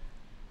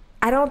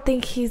 I don't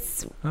think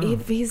he's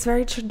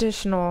very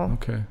traditional.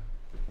 Okay.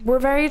 We're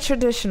very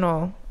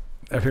traditional.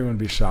 Everyone would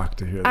be shocked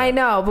to hear that. I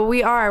know, but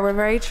we're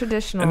very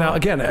traditional. And now,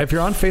 again, if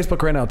you're on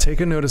Facebook right now, take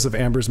a notice of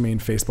Amber's main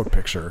Facebook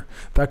picture.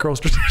 That girl's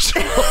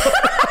traditional.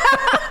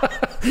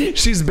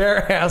 She's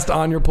bare-assed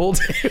on your pool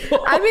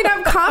table. I mean,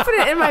 I'm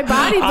confident in my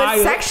body,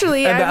 but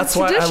sexually, I'm that's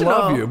traditional. why I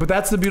love you. But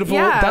that's the beautiful,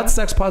 that's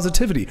sex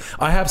positivity.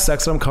 I have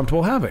sex that I'm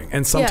comfortable having.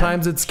 And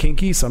sometimes it's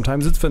kinky,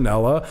 sometimes it's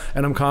vanilla,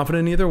 and I'm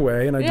confident either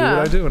way, and I do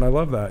what I do, and I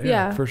love that.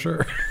 Yeah. For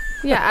sure.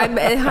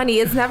 Yeah, honey,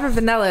 it's never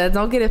vanilla.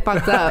 Don't get it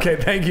fucked up. Okay,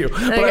 thank you.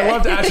 But I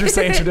loved as you're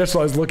saying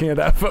traditional. I was looking at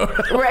that photo.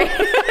 Right.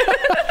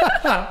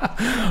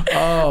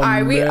 All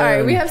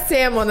right, we have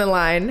Sam on the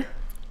line.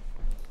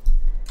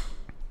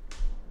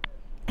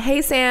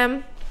 Hey,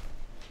 Sam.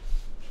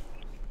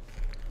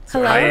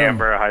 Hello. Hi,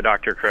 Amber. Hi,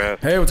 Dr. Chris.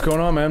 Hey, what's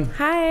going on, man?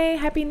 Hi.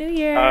 Happy New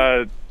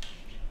Year.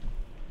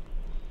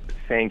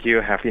 Thank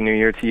you. Happy New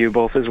Year to you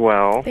both as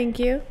well. Thank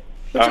you.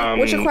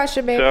 What's your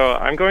question, babe? So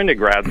I'm going to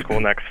grad school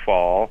next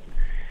fall.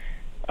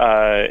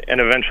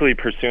 And eventually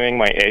pursuing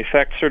my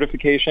ASEX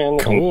certification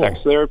in sex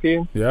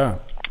therapy. Yeah.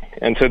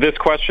 And so this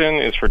question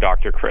is for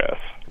Dr. Chris.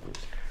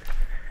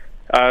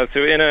 So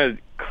in a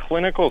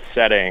clinical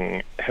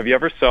setting, have you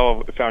ever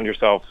found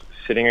yourself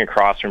sitting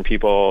across from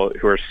people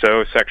who are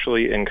so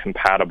sexually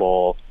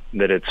incompatible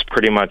that it's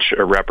pretty much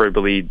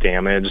irreparably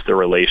damaged the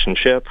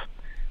relationship?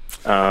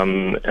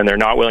 And they're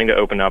not willing to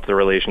open up the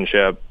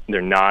relationship.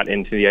 They're not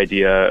into the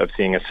idea of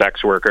seeing a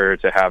sex worker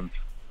to have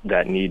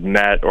that need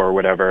met or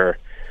whatever.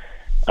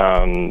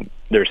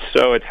 They're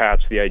so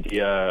attached to the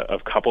idea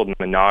of coupled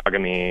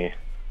monogamy,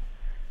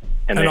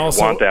 and they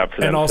also want that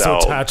for themselves. And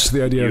also attached to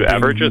the idea of being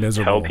miserable. Do you ever just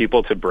tell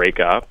people to break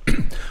up?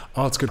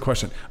 Oh, that's a good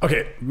question.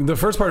 Okay, the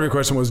first part of your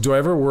question was, have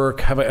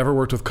I ever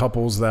worked with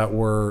couples that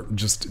were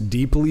just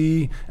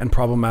deeply and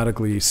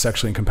problematically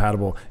sexually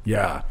incompatible?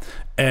 Yeah.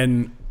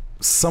 And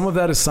some of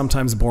that is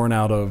sometimes born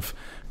out of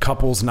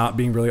couples not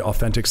being really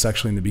authentic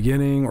sexually in the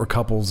beginning, or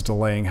couples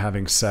delaying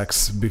having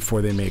sex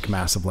before they make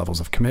massive levels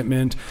of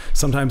commitment.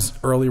 Sometimes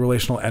early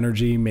relational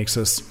energy makes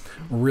us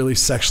really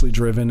sexually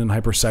driven and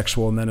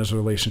hypersexual, and then as a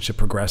relationship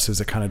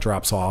progresses, it kind of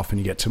drops off and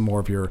you get to more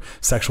of your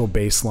sexual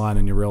baseline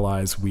and you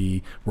realize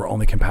we were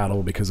only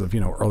compatible because of,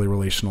 early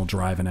relational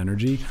drive and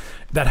energy.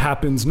 That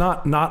happens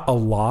not a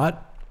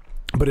lot,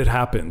 but it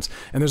happens.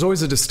 And there's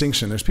always a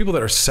distinction. There's people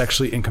that are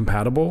sexually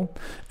incompatible,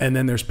 and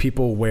then there's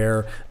people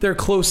where they're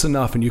close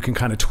enough and you can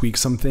kind of tweak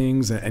some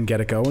things and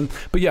get it going.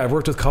 But yeah, I've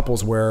worked with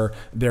couples where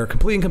they're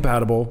completely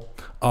incompatible.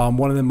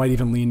 One of them might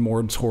even lean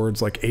more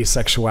towards like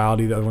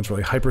asexuality. The other one's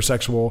really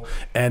hypersexual,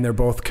 and they're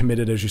both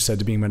committed, as you said,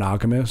 to being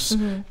monogamous.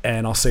 Mm-hmm.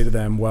 And I'll say to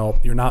them, well,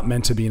 you're not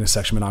meant to be in a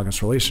sexually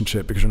monogamous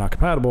relationship because you're not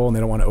compatible, and they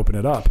don't want to open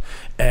it up.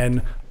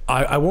 And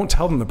I won't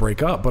tell them to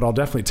break up, but I'll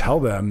definitely tell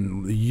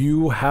them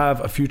you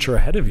have a future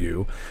ahead of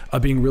you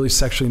of being really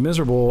sexually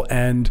miserable.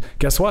 And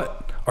guess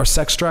what? Our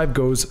sex drive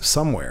goes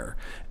somewhere.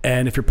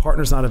 And if your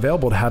partner's not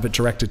available to have it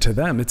directed to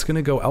them, it's going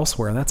to go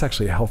elsewhere. And that's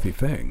actually a healthy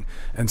thing.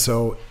 And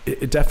so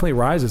it definitely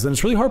rises. And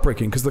it's really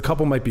heartbreaking because the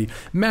couple might be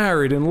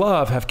married, in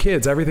love, have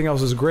kids. Everything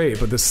else is great.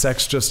 But the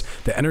sex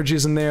the energy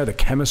isn't there. The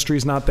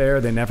chemistry's not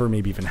there. They never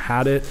maybe even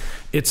had it.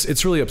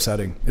 It's really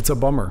upsetting. It's a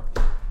bummer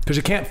because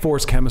you can't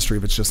force chemistry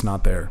if it's just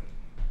not there.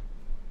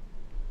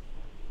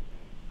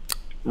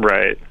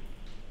 Right.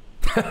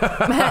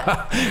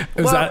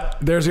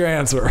 There's your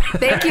answer.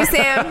 Thank you,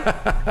 Sam.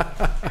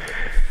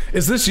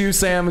 Is this you,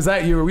 Sam? Is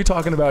that you? Are we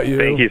talking about you?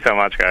 Thank you so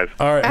much, guys.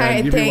 All right, man. All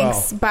right, you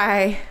thanks. be well.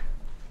 Bye.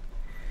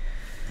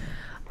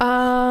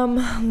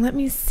 Let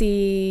me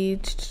see.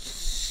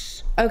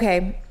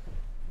 Okay.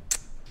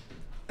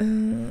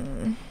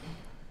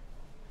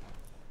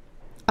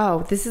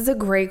 Oh, this is a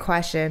great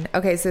question.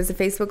 Okay, so it's a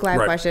Facebook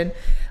Live question.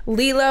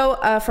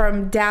 Lilo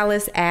from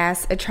Dallas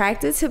asks,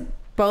 attracted to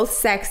both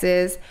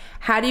sexes,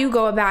 how do you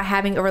go about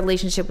having a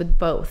relationship with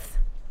both?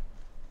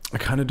 I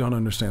kind of don't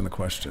understand the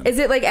question. Is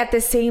it like at the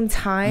same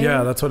time?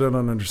 Yeah, that's what I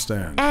don't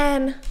understand.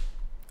 And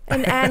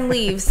Anne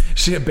leaves.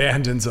 She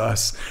abandons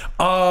us.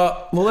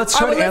 Well, let's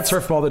try to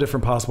answer from all the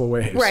different possible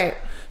ways. Right.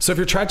 So if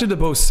you're attracted to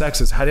both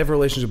sexes, how do you have a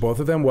relationship with both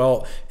of them?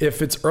 Well,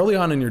 if it's early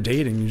on in your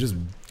dating, you just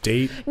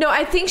date. No,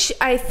 I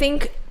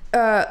think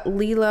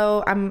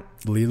Lilo.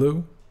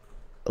 Lilu?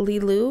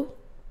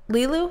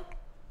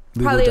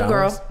 Probably a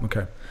Dallas? girl.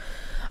 Okay.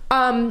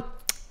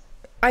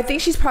 I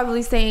think she's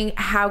probably saying,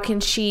 how can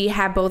she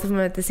have both of them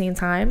at the same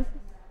time?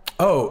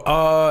 Oh,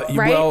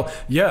 right? Well,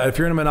 yeah, if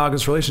you're in a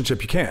monogamous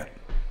relationship, you can't.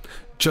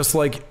 Just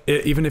like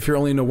even if you're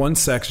only into one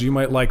sex, you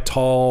might like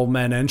tall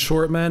men and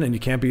short men, and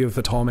you can't be with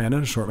a tall man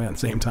and a short man at the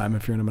same time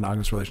if you're in a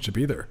monogamous relationship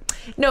either.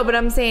 No, but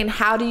I'm saying,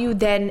 how do you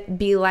then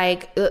be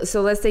like,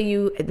 so let's say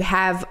you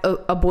have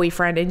a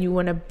boyfriend and you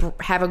want to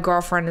have a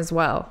girlfriend as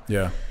well.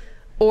 Yeah.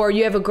 Or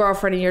you have a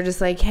girlfriend and you're just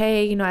like,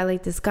 hey, you know, I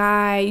like this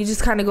guy. You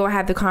just kind of go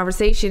have the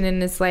conversation,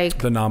 and it's like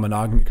the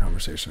non-monogamy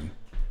conversation.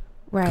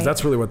 Right. Because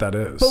that's really what that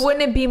is. But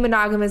wouldn't it be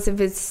monogamous if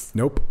it's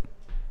Nope.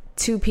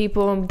 two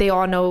people, they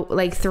all know,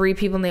 like three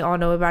people, and they all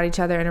know about each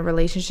other in a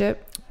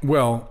relationship?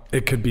 Well,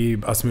 it could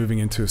be us moving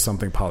into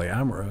something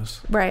polyamorous.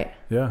 Right.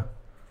 Yeah.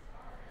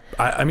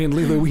 I mean,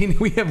 Lulu,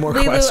 we have more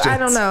Lulu, questions. I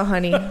don't know,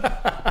 honey.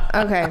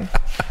 Okay.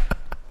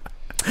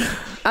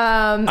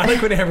 I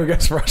like when Amber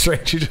gets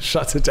frustrated. She just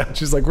shuts it down.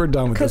 She's like, we're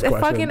done with this question.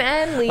 Because fucking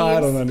Anne leaves. I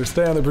don't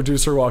understand. The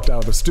producer walked out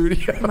of the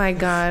studio. My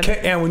God.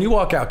 And when you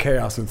walk out,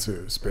 chaos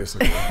ensues,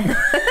 basically.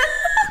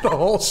 The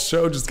whole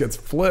show just gets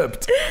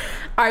flipped.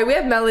 All right, we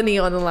have Melanie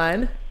on the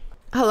line.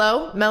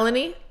 Hello,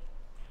 Melanie?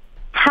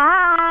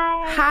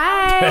 Hi.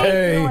 Hi.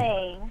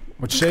 Hey.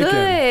 What's shaking?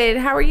 Good.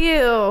 How are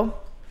you?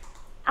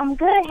 I'm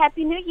good.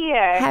 Happy New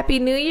Year. Happy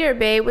New Year,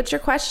 babe. What's your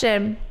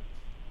question?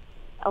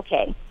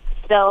 Okay.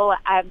 So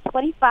I'm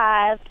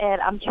 25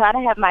 and I'm trying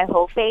to have my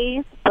whole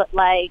phase, but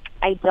like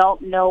I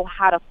don't know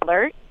how to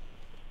flirt.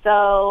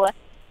 So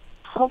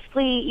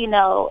hopefully, you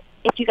know,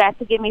 if you guys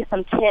could give me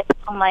some tips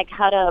on like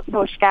how to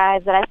approach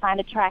guys that I find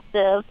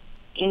attractive,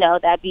 you know,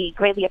 that'd be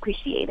greatly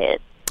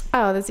appreciated.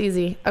 Oh, that's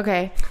easy.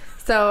 Okay.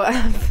 So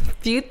a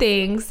few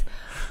things.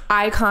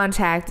 Eye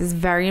contact is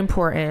very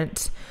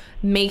important.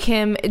 Make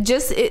him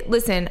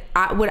listen.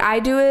 What I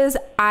do is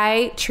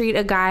I treat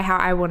a guy how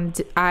I want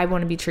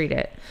to be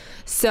treated.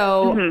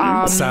 So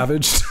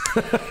savage.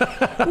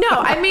 No,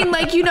 I mean,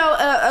 like, you know,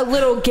 a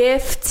little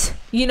gift,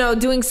 you know,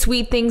 doing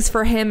sweet things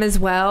for him as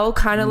well,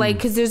 kind of like,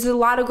 because there's a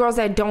lot of girls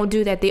that don't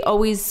do that. They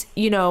always,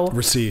 you know,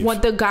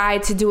 want the guy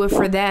to do it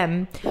for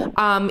them.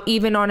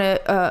 Even on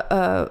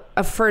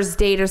a first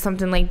date or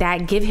something like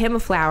that, give him a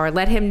flower,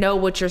 let him know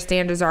what your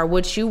standards are,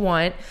 what you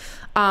want.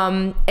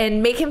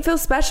 And make him feel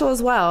special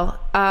as well.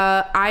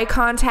 Eye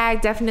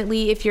contact,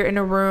 definitely, if you're in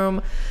a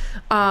room.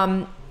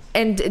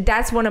 And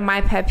that's one of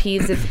my pet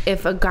peeves.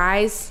 If a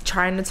guy's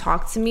trying to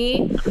talk to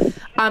me,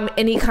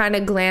 and he kind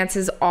of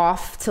glances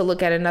off to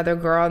look at another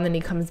girl, and then he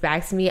comes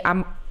back to me,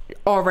 I'm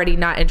already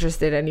not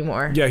interested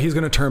anymore. Yeah, he's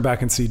going to turn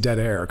back and see dead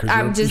air.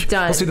 I'm just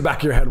done. You'll see the back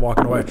of your head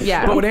walking away.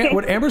 Yeah. But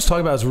what Amber's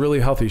talking about is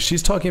really healthy.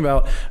 She's talking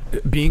about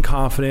being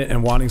confident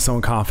and wanting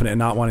someone confident and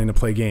not wanting to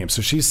play games.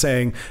 So she's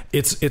saying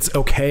it's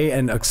okay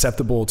and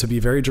acceptable to be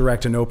very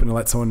direct and open and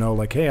let someone know,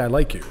 like, hey, I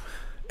like you.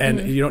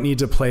 And you don't need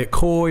to play it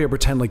coy or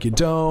pretend like you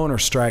don't or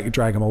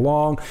drag them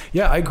along.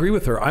 Yeah, I agree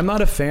with her. I'm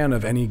not a fan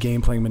of any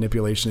game playing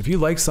manipulation. If you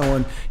like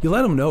someone, you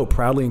let them know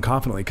proudly and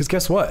confidently. Because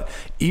guess what?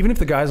 Even if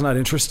the guy's not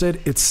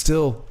interested, it's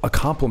still a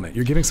compliment.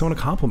 You're giving someone a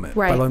compliment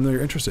by letting them know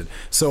you're interested.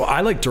 So I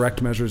like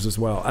direct measures as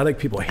well. I like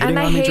people hitting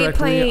on me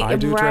directly. I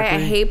do directly. I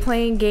hate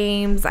playing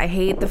games. I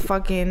hate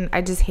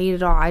I just hate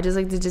it all. I just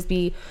like to just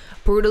be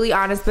brutally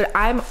honest. But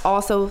I'm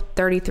also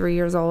 33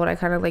 years old. I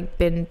kind of like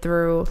been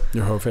through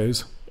your hoe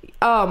phase.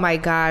 Oh my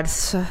God.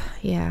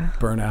 Yeah.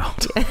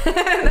 Burnout.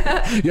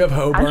 You have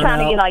hoe burnout. I'm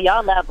trying to get on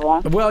y'all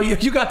level. Well,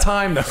 you got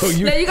time though.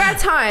 You got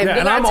time. Yeah,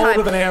 and I'm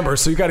older than Amber,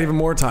 so you got even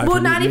more time.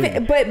 Well, not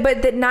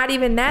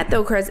even that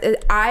though, Chris.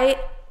 I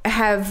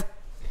have,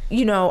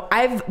 you know,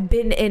 I've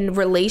been in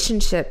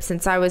relationships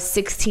since I was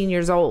 16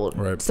 years old.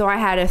 Right. So I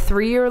had a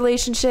 3-year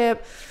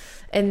relationship,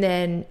 and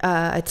then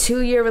a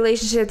 2-year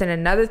relationship, then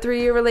another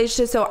 3-year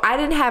relationship. So I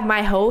didn't have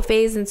my hoe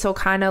phase until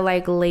kind of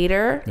like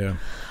later.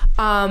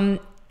 Yeah.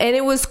 And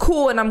it was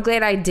cool, and I'm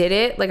glad I did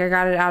it. Like, I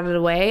got it out of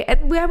the way.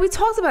 And we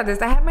talked about this.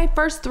 I had my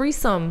first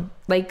threesome,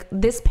 like,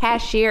 this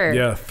past year.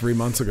 Yeah, 4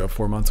 months ago.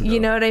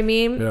 You know what I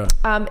mean?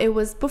 Yeah. It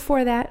was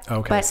before that.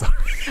 Okay, but, sorry.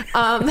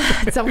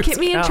 Don't get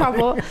me in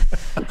trouble. It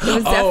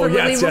was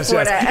definitely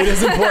before that. It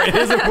is important.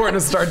 It is important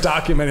to start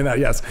documenting that.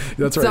 Yes,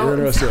 that's right.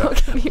 You're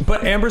interested.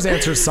 But Amber's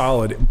answer is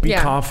solid. Be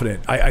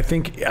confident. I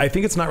think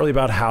it's not really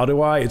about how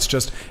do I. It's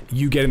just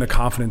you getting the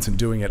confidence in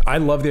doing it. I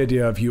love the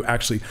idea of you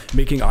actually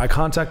making eye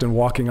contact and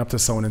walking up to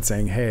someone and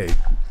saying, hey,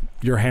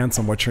 you're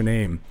handsome. What's your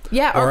name?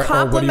 Yeah, or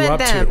compliment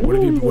what are you up them. to?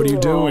 What are you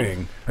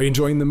doing? Are you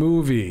enjoying the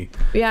movie?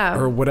 Yeah.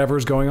 Or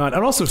whatever's going on.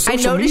 And also social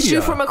media. I noticed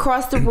you from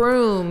across the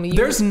room.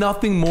 There's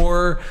nothing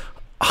more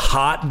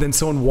hot than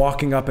someone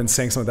walking up and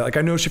saying something like that.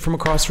 Like, I noticed you from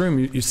across the room.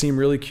 You seem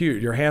really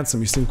cute. You're handsome.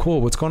 You seem cool.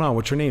 What's going on?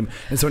 What's your name?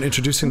 And someone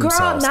introducing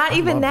themselves. Girl, not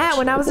even that.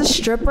 When I was a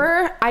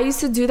stripper, I used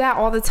to do that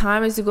all the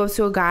time. I used to go up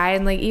to a guy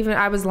and like, even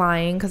I was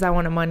lying because I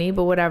wanted money,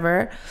 but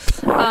whatever.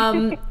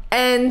 And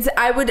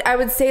I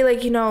would say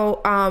like,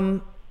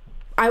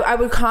 I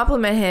would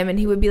compliment him and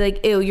he would be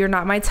like, ew, you're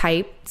not my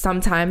type.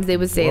 Sometimes they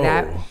would say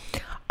that.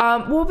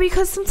 Well,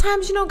 because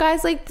sometimes,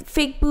 guys like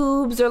fake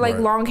boobs or like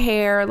long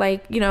hair,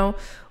 like,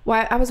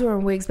 why I was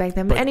wearing wigs back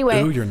then. But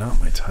anyway. Ooh, you're not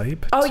my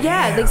type? Oh, Damn.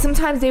 yeah. Like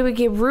sometimes they would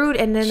get rude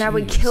and then I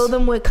would kill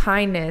them with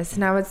kindness.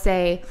 And I would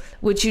say,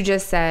 what you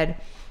just said,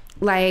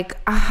 like,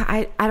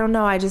 I don't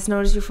know. I just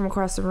noticed you from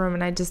across the room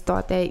and I just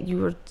thought that you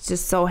were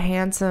just so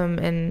handsome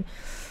and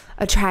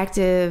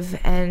attractive.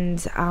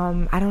 And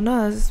I don't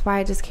know. That's why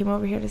I just came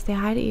over here to say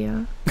hi to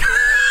you.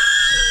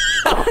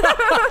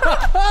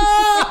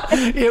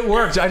 It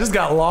worked. I just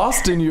got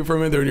lost in you for a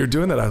minute there when you're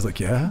doing that. I was like,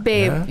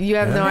 babe, you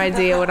have no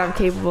idea what I'm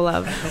capable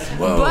of.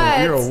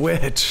 Whoa, you're a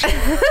witch.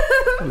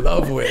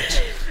 Love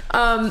witch.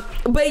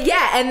 But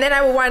yeah, and then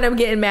I would wind up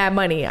getting mad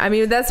money. I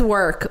mean, that's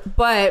work,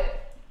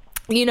 but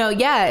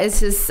it's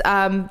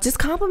just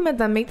compliment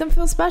them, make them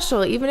feel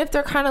special, even if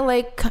they're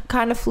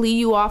kind of flee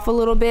you off a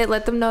little bit.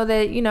 Let them know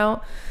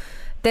that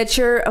that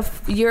you're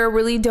a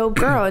really dope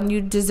girl and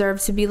you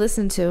deserve to be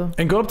listened to.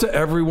 And go up to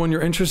everyone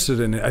you're interested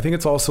in. I think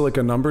it's also like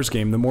a numbers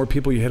game. The more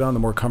people you hit on, the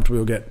more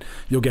comfortable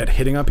you'll get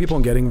hitting on people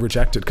and getting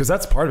rejected, because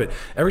that's part of it.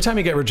 Every time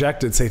you get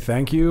rejected, say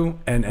thank you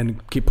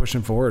and keep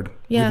pushing forward.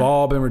 Yeah. We've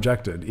all been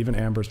rejected. Even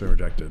Amber's been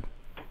rejected.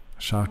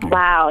 Shocking.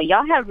 Wow,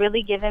 y'all have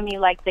really given me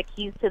like the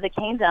keys to the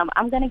kingdom.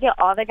 I'm gonna get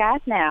all the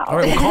guys now. All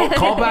right, well,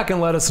 call back and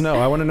let us know.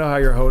 I want to know how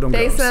your hoedom goes.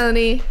 Thanks,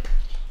 Melanie.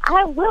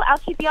 I will. I'll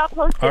keep y'all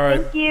posted. All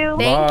right. Thank you.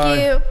 Thank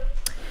you.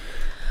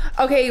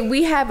 Okay,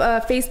 we have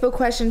a Facebook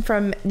question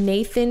from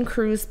Nathan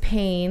Cruz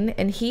Payne,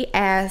 and he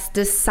asked,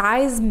 does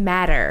size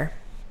matter?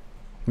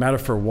 Matter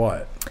for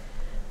what?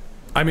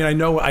 I mean,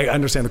 I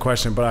understand the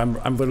question, but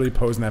I'm literally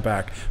posing that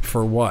back.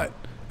 For what?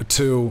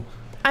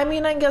 I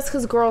mean, I guess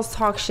because girls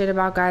talk shit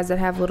about guys that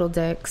have little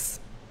dicks,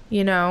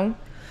 which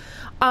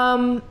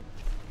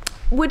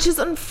is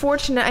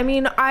unfortunate. I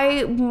mean,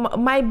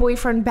 my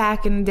boyfriend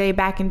back in the day,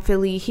 back in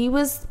Philly, he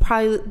was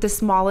probably the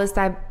smallest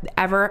I've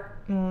ever...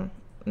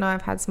 No,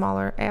 I've had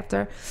smaller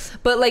after,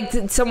 but like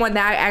someone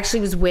that I actually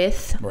was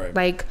with, right.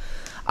 Like,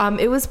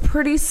 it was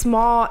pretty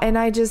small, and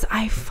I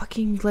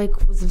fucking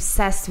like was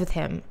obsessed with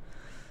him.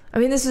 I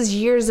mean, this was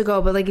years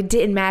ago, but like it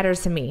didn't matter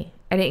to me.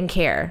 I didn't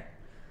care,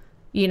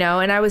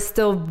 and I was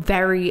still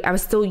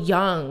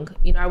young.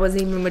 I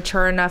wasn't even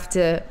mature enough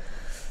to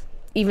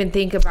even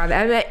think about it.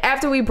 And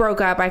after we broke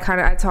up, I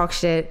talked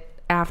shit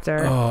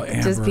after. Oh,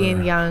 Amber, just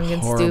being young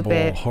and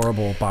stupid.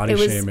 Horrible body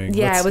shaming.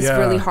 Yeah, it was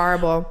really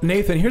horrible.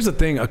 Nathan, here's the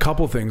thing. A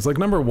couple things. Like,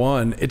 number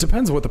one, it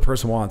depends what the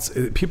person wants.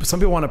 Some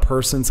people want a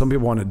person. Some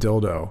people want a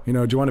dildo.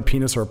 Do you want a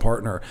penis or a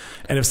partner?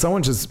 And if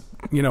someone's just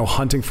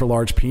hunting for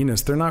large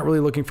penis, they're not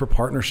really looking for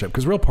partnership,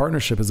 because real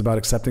partnership is about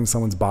accepting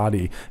someone's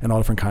body and all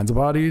different kinds of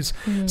bodies.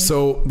 Mm-hmm.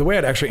 So the way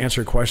I'd actually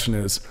answer your question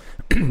is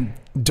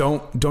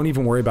don't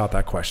even worry about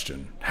that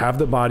question. Have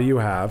the body you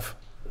have,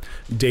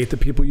 date the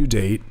people you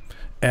date,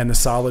 and the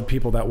solid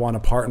people that want a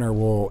partner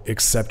will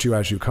accept you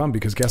as you come,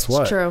 because guess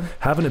what? It's true.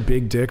 Having a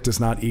big dick does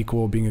not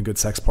equal being a good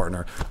sex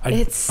partner. I'm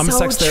a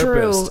sex true.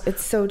 therapist.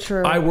 It's so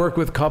true. I work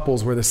with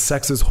couples where the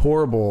sex is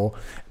horrible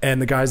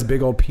and the guy's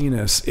big old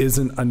penis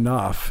isn't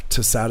enough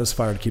to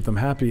satisfy or to keep them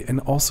happy.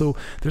 And also,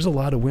 there's a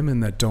lot of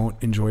women that don't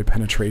enjoy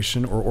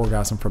penetration or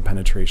orgasm from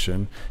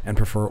penetration and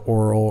prefer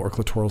oral or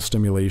clitoral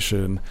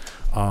stimulation.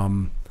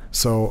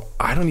 So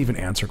I don't even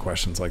answer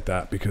questions like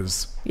that,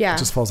 because it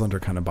just falls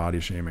under kind of body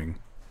shaming.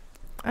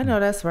 I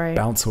know that's right.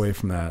 Bounce away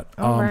from that.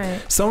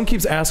 Right. Someone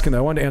keeps asking, I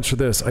wanted to answer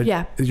this.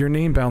 Your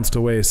name bounced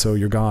away, so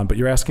you're gone. But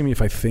you're asking me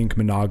if I think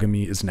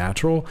monogamy is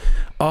natural.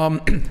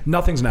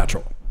 Nothing's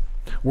natural.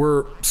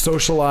 We're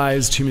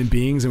socialized human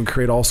beings and we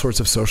create all sorts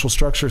of social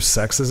structures.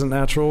 Sex isn't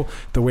natural.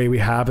 The way we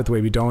have it, the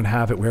way we don't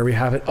have it, where we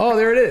have it. Oh,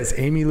 there it is.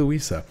 Amy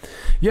Louisa.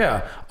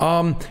 Yeah.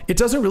 It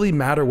doesn't really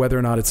matter whether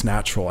or not it's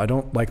natural. I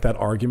don't like that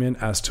argument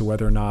as to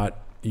whether or not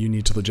you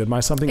need to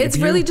legitimize something. It's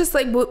really just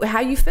like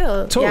how you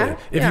feel. Totally. Yeah?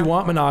 If you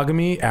want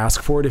monogamy,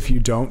 ask for it. If you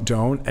don't.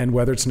 And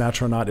whether it's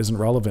natural or not isn't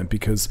relevant,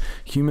 because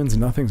humans,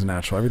 nothing's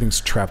natural. Everything's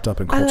trapped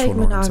up in cultural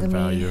norms and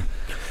value.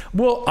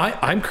 Well,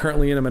 I'm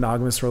currently in a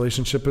monogamous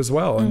relationship as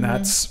well. And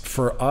that's,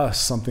 for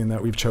us, something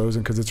that we've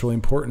chosen because it's really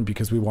important,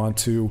 because we want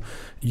to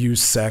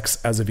use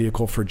sex as a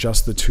vehicle for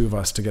just the two of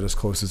us to get as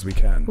close as we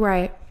can.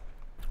 Right.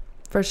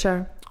 For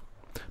sure.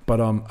 But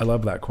I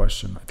love that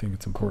question. I think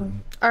it's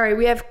important. Cool. All right.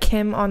 We have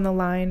Kim on the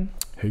line.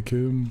 Hey,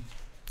 Kim.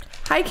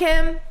 Hi,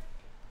 Kim.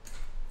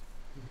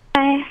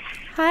 Hi.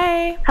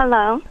 Hi.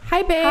 Hello.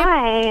 Hi, babe.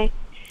 Hi.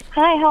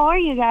 Hi, how are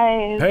you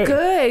guys?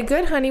 Hey.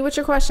 Good, honey. What's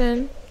your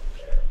question?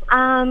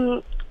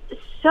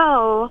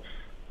 So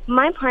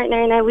my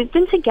partner and I, we've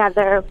been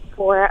together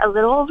for a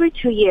little over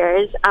 2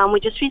 years. We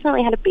just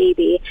recently had a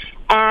baby.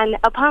 And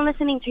upon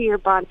listening to your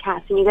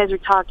podcast, and you guys were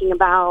talking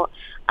about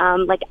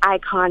like eye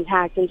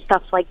contact and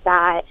stuff like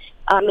that,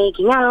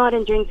 making out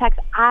and during sex,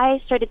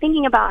 I started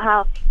thinking about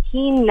how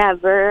he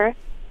never,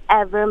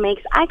 ever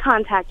makes eye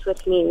contact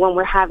with me when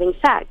we're having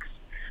sex.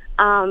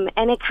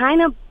 And it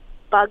kind of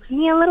bugs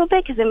me a little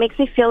bit because it makes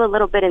me feel a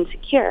little bit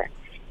insecure.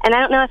 And I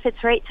don't know if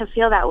it's right to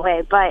feel that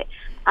way, but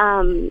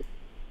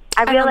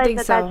I realize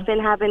that that's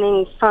been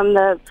happening from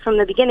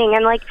the beginning.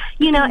 And like,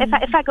 you know,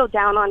 if I go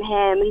down on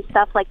him and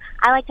stuff, like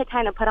I like to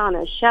kind of put on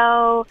a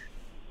show.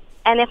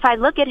 And if I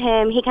look at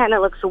him, he kind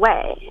of looks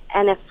away.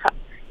 And if,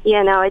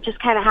 you know, it just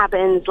kind of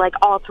happens like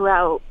all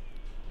throughout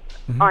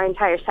our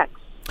entire sex.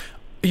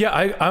 Yeah,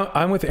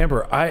 I'm with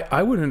Amber.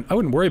 I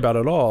wouldn't worry about it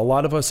at all. A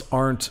lot of us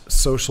aren't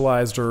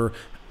socialized, or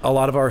a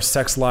lot of our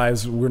sex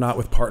lives, we're not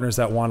with partners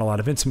that want a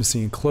lot of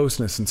intimacy and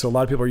closeness. And so a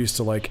lot of people are used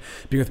to like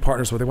being with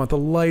partners where they want the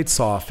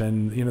lights off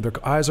and, you know, their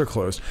eyes are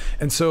closed.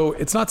 And so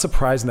it's not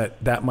surprising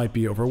that that might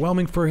be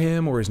overwhelming for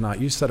him, or he's not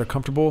used to that or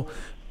comfortable.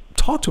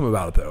 Talk to him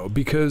about it though,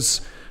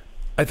 because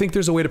I think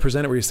there's a way to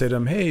present it where you say to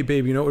him, hey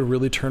babe, you know, it would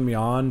really turn me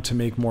on to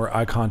make more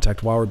eye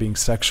contact while we're being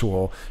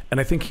sexual. And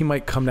I think he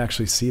might come to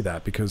actually see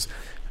that, because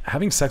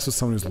having sex with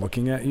someone who's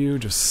looking at you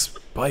just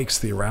spikes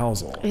the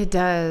arousal. It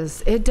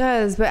does.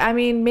 But I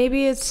mean,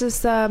 maybe it's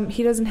just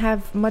he doesn't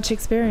have much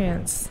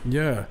experience.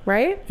 Yeah.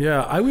 Right?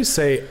 Yeah. I always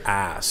say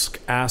ask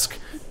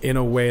in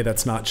a way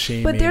that's not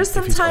shaming. But there's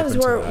some times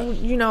where,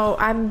 you know,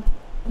 I'm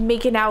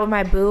making out with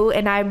my boo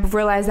and I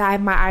realize that I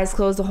have my eyes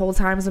closed the whole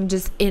time, so I'm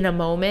just in a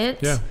moment.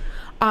 Yeah.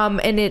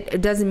 And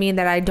it doesn't mean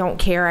that I don't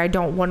care. I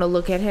don't want to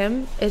look at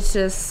him. It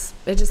just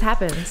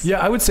happens. Yeah,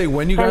 I would say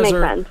when you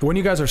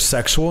guys are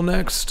sexual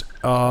next,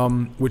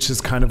 which is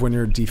kind of when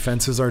your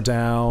defenses are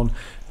down,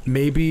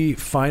 maybe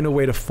find a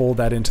way to fold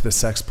that into the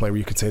sex play where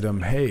you could say to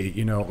him, hey,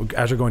 you know,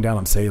 as you're going down,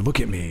 I'm saying, look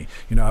at me.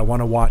 You know, I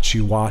want to watch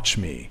you watch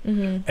me.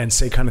 And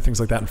say kind of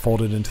things like that and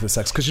fold it into the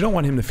sex, because you don't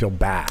want him to feel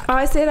bad. Oh,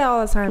 I say that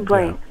all the time.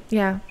 Right.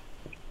 Yeah.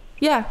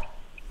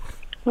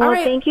 Well, all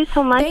right. Thank you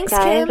so much, Thanks,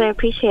 guys. Kim. I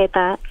appreciate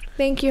that.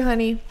 Thank you,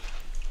 honey.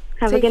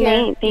 Have a good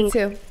night. Thanks.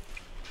 You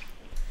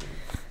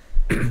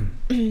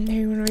too.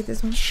 You want to read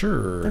this one?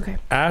 Sure. Okay.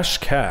 Ash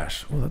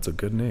Cash. Oh, that's a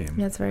good name.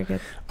 That's very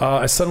good.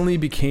 I suddenly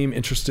became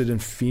interested in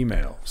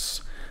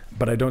females,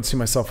 but I don't see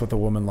myself with a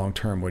woman long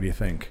term. What do you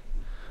think?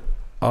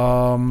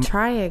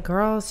 Try it,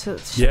 girl.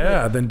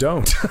 Yeah, then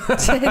don't.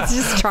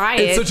 Just try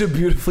it. It's such a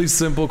beautifully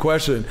simple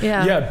question.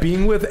 Yeah,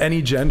 being with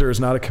any gender is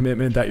not a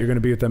commitment that you're going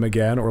to be with them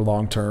again or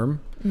long term.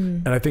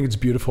 And I think it's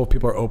beautiful if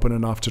people are open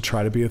enough to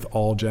try to be with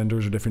all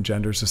genders or different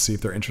genders to see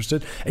if they're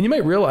interested. And you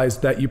might realize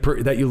that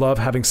you love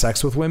having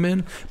sex with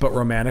women, but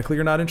romantically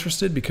you're not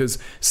interested, because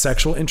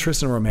sexual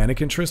interest and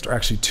romantic interest are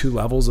actually two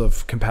levels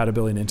of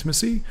compatibility and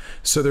intimacy.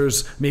 So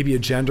there's maybe a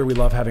gender we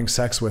love having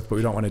sex with, but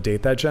we don't want to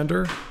date that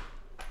gender.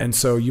 And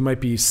so you might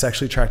be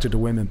sexually attracted to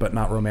women, but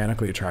not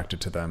romantically attracted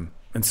to them.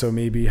 And so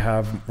maybe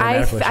have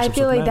romantic relationships I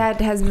feel with like men.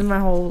 that has been my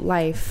whole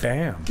life.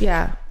 Damn.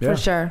 Yeah, for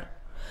sure.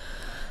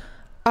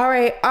 All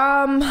right.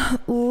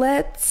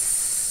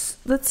 Let's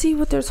see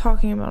what they're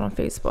talking about on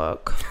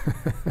Facebook.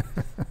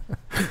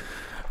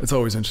 It's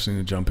always interesting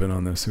to jump in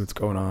on this, see what's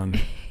going on.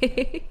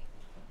 It's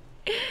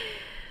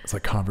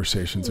like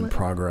conversations in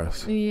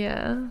progress.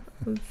 Yeah.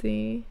 Let's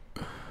see.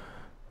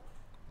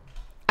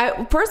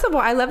 First of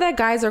all, I love that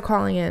guys are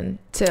calling in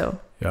too.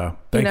 Yeah.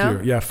 Thank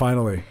you. Yeah,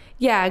 finally.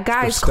 Yeah,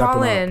 guys,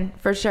 call in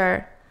for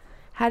sure.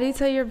 How do you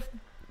tell your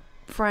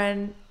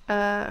friend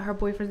her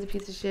boyfriend's a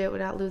piece of shit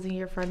without losing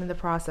your friend in the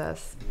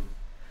process?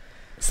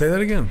 Say that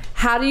again.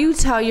 How do you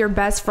tell your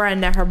best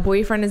friend that her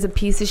boyfriend is a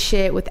piece of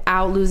shit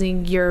without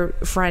losing your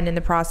friend in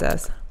the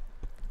process?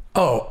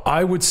 Oh,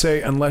 I would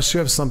say unless you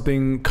have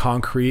something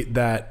concrete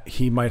that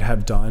he might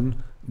have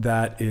done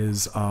that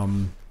is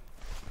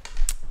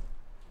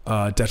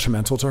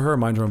detrimental to her,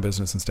 mind your own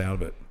business and stay out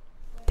of it.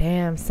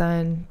 Damn,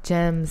 son.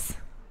 Gems.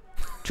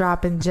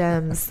 Dropping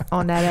gems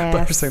on that ass.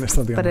 But you're saying there's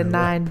something but a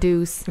 9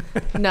 deuce.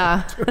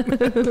 Nah.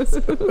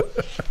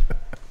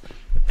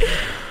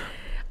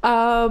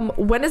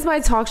 When is my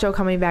talk show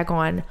coming back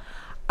on?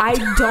 I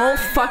don't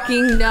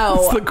fucking know.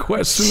 It's the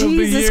question of the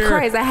year. Jesus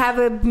Christ, I have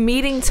a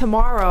meeting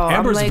tomorrow.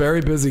 Amber's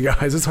very busy,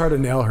 guys. It's hard to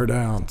nail her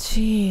down.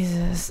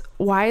 Jesus.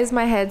 Why is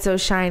my head so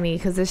shiny?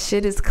 Because this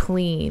shit is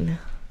clean.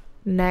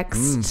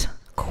 Next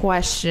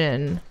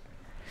question.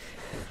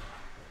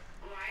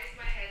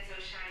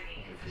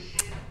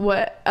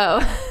 What?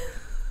 Oh.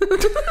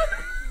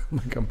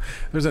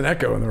 There's an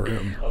echo in the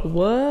room.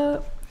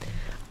 What?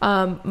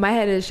 My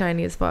head is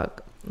shiny as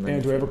fuck.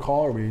 And do we have a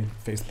call or are we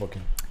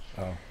Facebooking?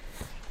 Oh.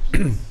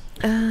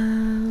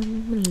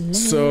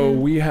 So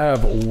we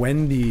have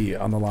Wendy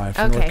on the line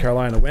from North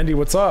Carolina. Wendy,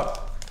 what's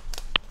up?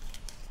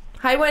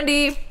 Hi,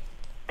 Wendy.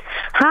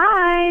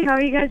 Hi. How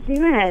are you guys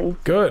doing?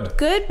 Good.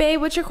 Good,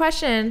 babe. What's your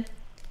question?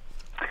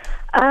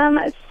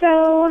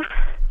 So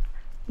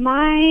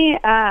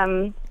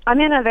I'm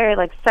in a very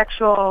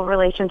sexual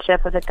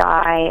relationship with a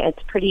guy.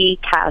 It's pretty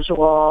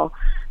casual.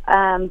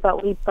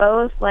 but we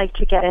both like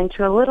to get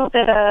into a little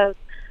bit of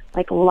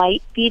like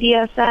light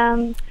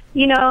BDSM.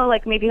 You know,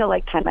 like maybe he'll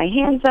like tie my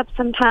hands up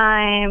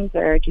sometimes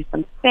or do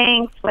some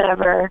spanks,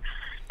 whatever.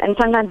 And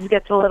sometimes it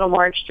gets a little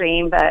more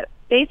extreme, but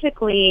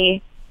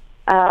basically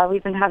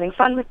we've been having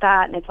fun with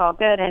that and it's all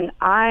good. And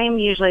I'm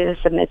usually the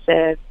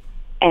submissive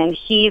and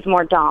he's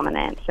more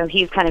dominant. So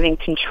he's kind of in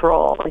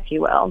control, if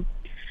you will.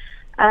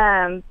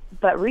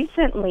 But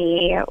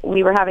recently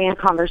we were having a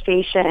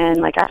conversation,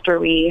 like after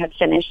we had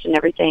finished and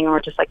everything, or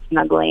just like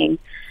snuggling.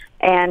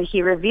 And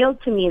he revealed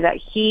to me that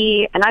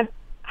and I've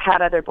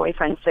had other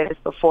boyfriends say this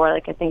before,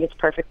 like I think it's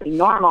perfectly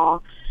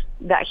normal,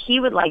 that he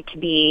would like to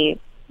be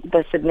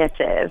the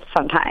submissive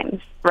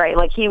sometimes, right?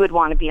 Like he would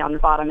want to be on the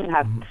bottom and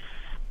have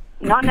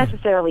not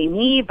necessarily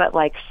me, but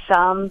like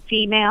some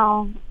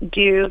female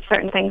do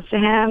certain things to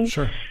him.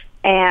 Sure.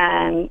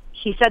 And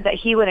he said that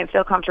he wouldn't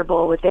feel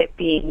comfortable with it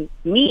being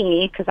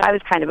me because I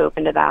was kind of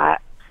open to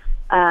that.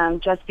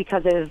 Just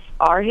because of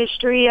our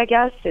history, I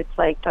guess. It's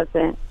like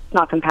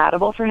not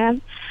compatible for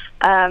him.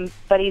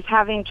 But he's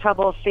having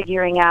trouble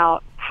figuring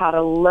out how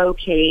to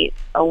locate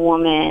a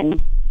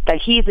woman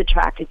that he's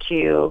attracted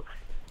to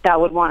that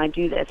would want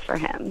to do this for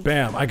him.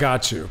 Bam, I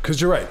got you.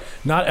 Because you're right.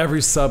 Not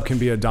every sub can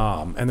be a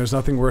dom. And there's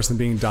nothing worse than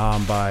being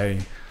dom by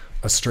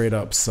a straight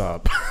up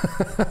sub.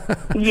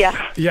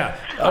 Yeah. Yeah.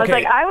 Okay. I was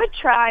like, I would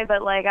try,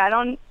 but like,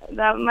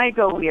 that might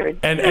go weird.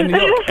 And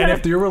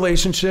if your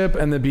relationship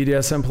and the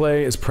BDSM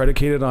play is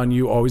predicated on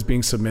you always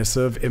being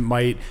submissive, it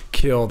might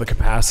kill the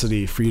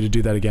capacity for you to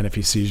do that again if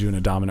he sees you in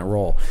a dominant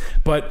role.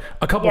 But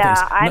a couple things.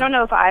 Yeah, I don't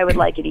know if I would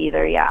like it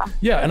either. Yeah.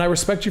 Yeah. And I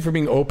respect you for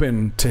being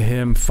open to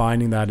him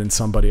finding that in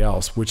somebody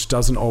else, which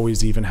doesn't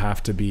always even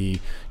have to be,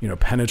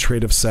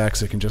 penetrative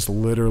sex. It can just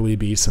literally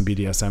be some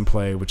BDSM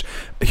play, which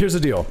here's the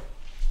deal.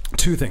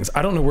 Two things.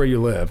 I don't know where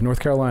you live, North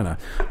Carolina.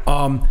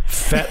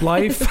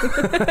 FetLife.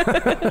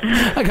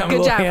 I got my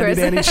little handy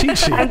dandy cheat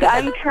sheet.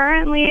 I'm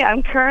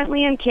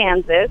currently in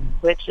Kansas,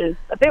 which is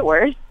a bit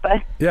worse,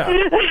 but yeah.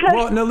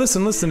 Well, no,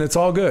 listen. It's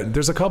all good.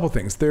 There's a couple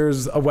things.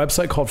 There's a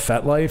website called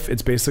FetLife.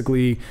 It's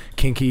basically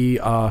kinky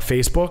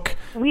Facebook.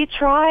 We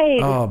tried.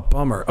 Oh,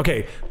 bummer.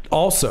 Okay.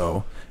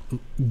 Also,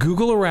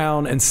 Google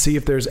around and see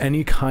if there's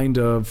any kind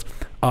of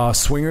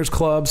swingers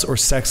clubs or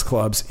sex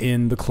clubs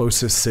in the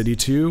closest city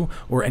to you,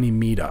 or any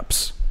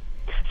meetups.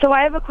 So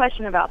I have a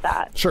question about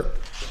that. Sure.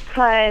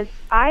 Because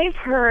I've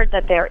heard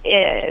that there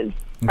is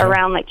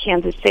around like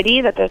Kansas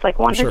City, that there's like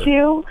one or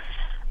two.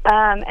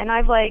 And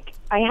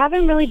I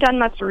haven't really done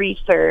much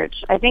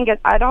research. I'm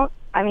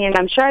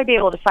sure I'd be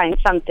able to find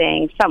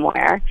something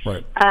somewhere.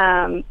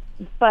 Right.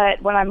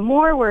 But what I'm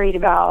more worried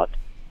about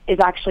is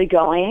actually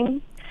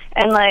going.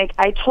 And like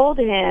I told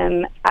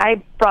him,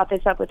 I brought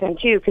this up with him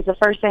too, because the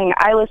first thing,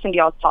 I listened to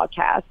y'all's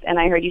podcast and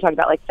I heard you talk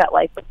about like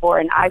FetLife before,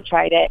 and I've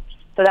tried it.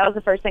 So that was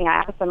the first thing I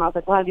asked him. I was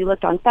like, well, have you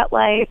looked on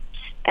FetLife?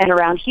 And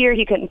around here,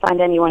 he couldn't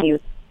find anyone he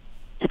was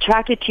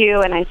attracted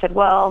to. And I said,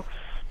 well,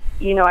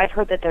 I've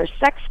heard that there's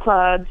sex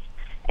clubs.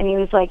 And he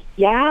was like,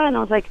 yeah. And I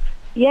was like,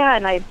 yeah.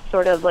 And I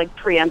sort of like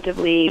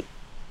preemptively,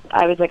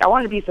 I was like, I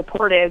want to be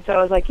supportive. So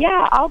I was like,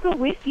 yeah, I'll go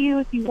with you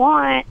if you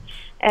want.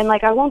 And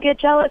like, I won't get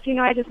jealous,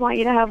 I just want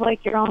you to have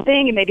like your own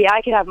thing, and maybe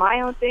I could have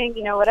my own thing,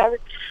 whatever.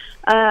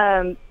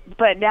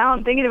 But now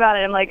I'm thinking about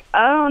it, I'm like,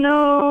 I don't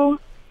know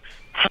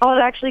how to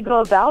actually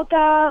go about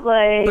that.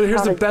 Like,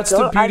 but that's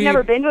the beauty. I've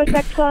never been to a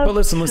sex club. But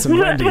listen,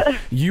 Wendy,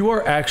 you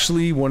are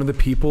actually one of the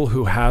people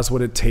who has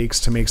what it takes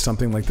to make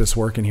something like this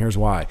work, and here's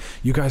why.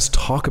 You guys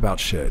talk about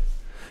shit.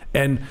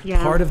 And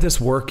part of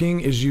this working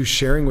is you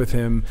sharing with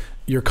him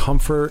your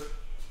comfort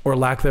or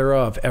lack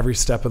thereof every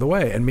step of the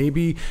way. And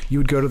maybe you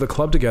would go to the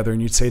club together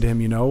and you'd say to him,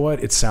 you know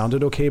what, it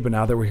sounded okay, but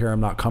now that we're here, I'm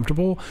not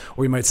comfortable.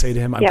 Or you might say to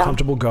him, I'm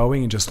comfortable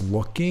going and just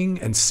looking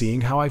and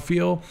seeing how I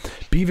feel.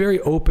 Be very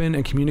open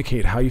and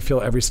communicate how you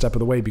feel every step of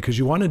the way, because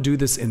you want to do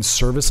this in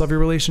service of your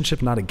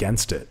relationship, not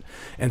against it.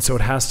 And so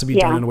it has to be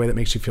done in a way that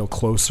makes you feel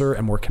closer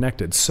and more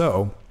connected.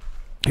 So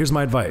here's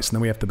my advice, and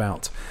then we have to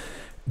bounce.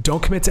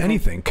 Don't commit to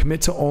anything. Commit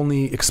to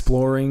only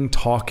exploring,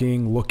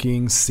 talking,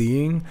 looking,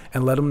 seeing,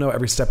 and let them know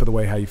every step of the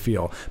way how you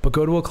feel. But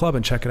go to a club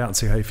and check it out and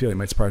see how you feel. You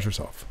might surprise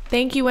yourself.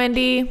 Thank you,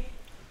 Wendy.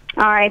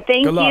 All right.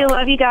 Thank you.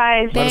 Love you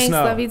guys. Thanks.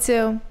 Love you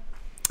too.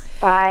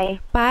 Bye.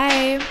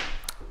 Bye.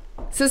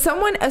 So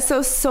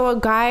a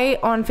guy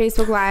on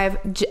Facebook Live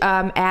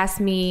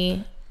asked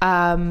me,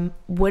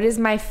 what is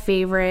my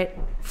favorite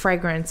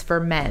fragrance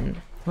for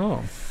men?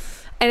 Oh.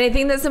 And I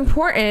think that's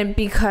important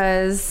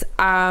because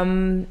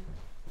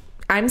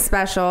I'm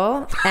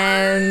special,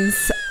 and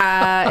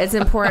it's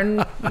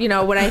important,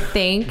 what I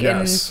think.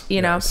 Yes,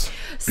 and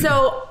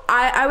so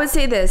I would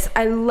say this.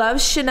 I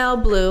love Chanel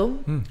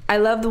Blue. I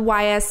love the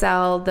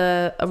YSL,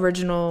 the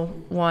original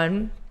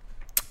one.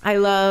 I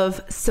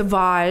love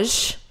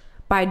Sauvage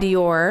by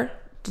Dior.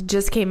 It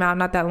just came out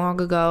not that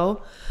long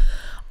ago.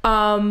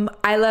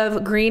 I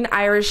love Green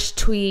Irish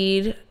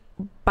Tweed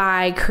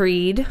by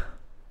Creed.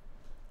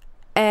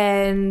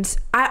 And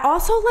I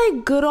also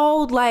like good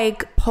old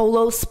like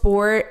Polo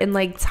Sport and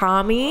like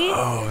Tommy.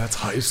 Oh, that's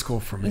high school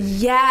for me.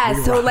 Yeah,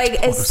 We so rocked like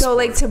Polo so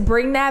like Sport. to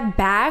bring that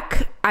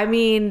back, I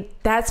mean,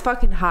 that's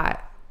fucking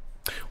hot.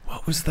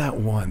 What was that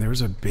one? There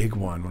was a big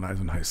one when I was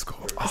in high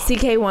school. Oh,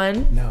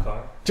 CK1.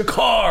 no.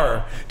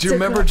 Jakar. Do you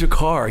remember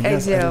Jakar?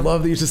 Yes, I do. I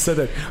love that you just said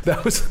that.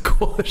 That was the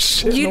coolest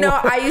shit. You in the know,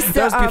 world. I used to,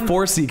 That was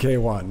before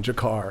CK1.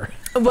 Jakar.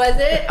 Was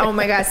it? Oh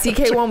my god,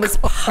 CK1 was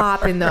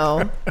popping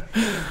though.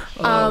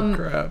 Oh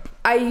crap.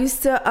 I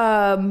used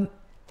to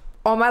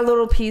all my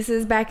little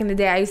pieces back in the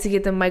day, I used to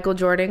get the Michael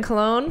Jordan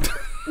cologne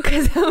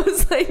because I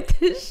was like,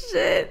 this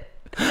shit.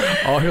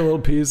 All your little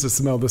pieces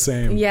smell the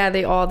same. Yeah,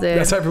 they all did.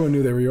 That's how everyone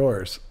knew they were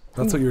yours.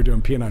 That's what you were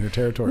doing, peeing on your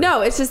territory.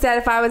 No, it's just that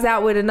if I was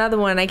out with another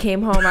one, I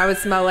came home, I would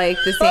smell like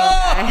the same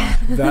guy.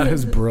 That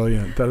is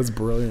brilliant. That is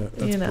brilliant.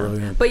 That's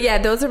brilliant. But yeah,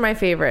 those are my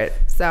favorite.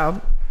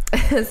 So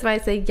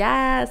somebody say,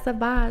 yeah,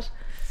 Savage.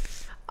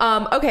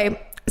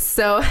 Okay,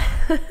 so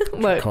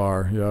look.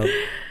 Car, yep.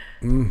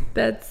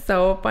 That's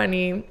so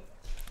funny.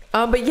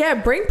 But yeah,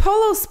 bring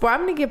Polo Sport. I'm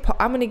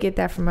gonna get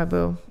that for my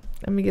boo.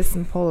 I'm gonna get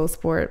some Polo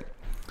Sport.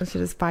 That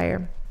shit is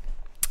fire.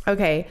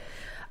 Okay.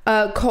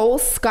 Cole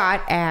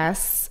Scott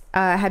asks,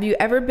 have you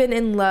ever been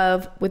in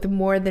love with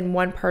more than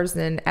one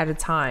person at a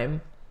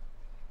time?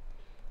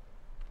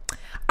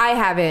 I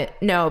haven't,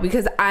 no,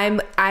 because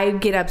I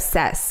get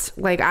obsessed.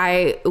 Like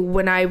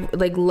when I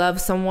like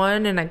love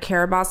someone and I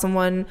care about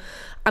someone,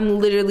 I'm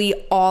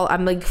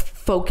like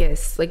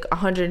focused, like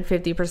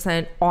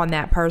 150% on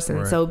that person.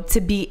 Right. So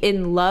to be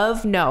in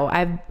love, no,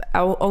 I've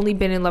only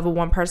been in love with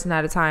one person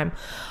at a time.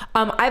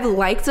 I've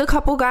liked a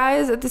couple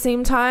guys at the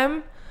same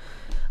time.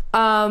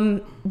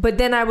 But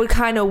then I would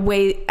kind of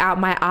weigh out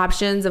my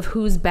options of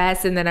who's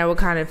best, and then I would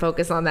kind of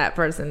focus on that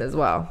person as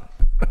well.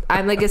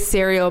 I'm like a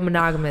serial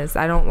monogamous.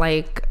 I don't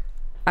like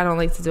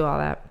to do all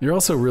that. You're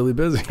also really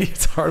busy.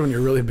 It's hard when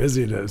you're really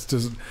busy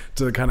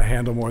to kind of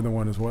handle more than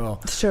one as well.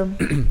 It's true.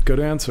 Good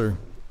answer.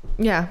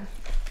 Yeah.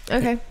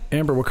 Okay.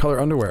 Amber, what color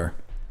underwear?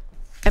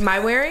 Am I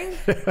wearing?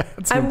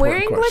 That's an I'm important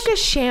wearing question. like a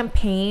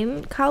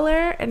champagne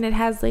color, and it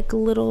has like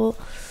little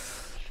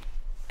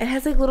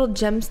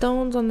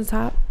gemstones on the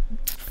top.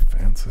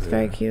 Fancy. It's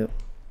very cute.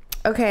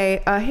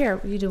 Okay, here,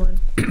 what are you doing?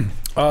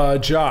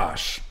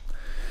 Josh,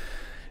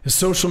 is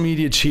social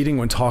media cheating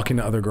when talking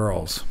to other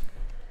girls?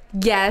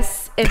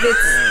 Yes. If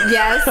it's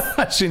yes.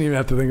 I shouldn't even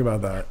have to think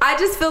about that. I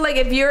just feel like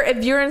if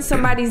you're in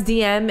somebody's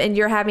DM and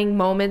you're having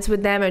moments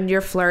with them and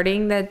you're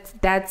flirting,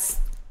 that's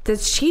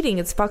cheating.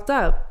 It's fucked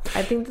up.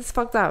 I think that's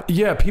fucked up.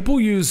 Yeah, people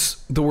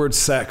use the word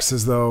sex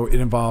as though it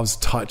involves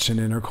touch and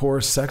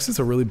intercourse. Sex is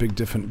a really big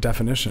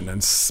definition,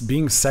 and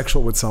being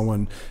sexual with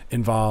someone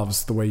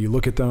involves the way you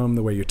look at them,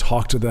 the way you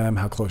talk to them,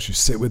 how close you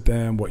sit with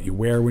them, what you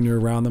wear when you're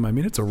around them. I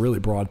mean, it's a really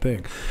broad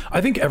thing.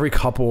 I think every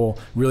couple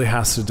really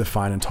has to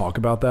define and talk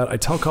about that. I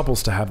tell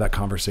couples to have that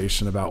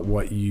conversation about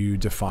what you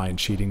define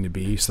cheating to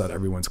be so that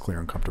everyone's clear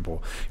and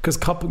comfortable. Because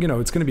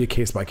it's going to be a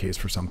case by case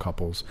for some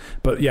couples.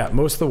 But yeah,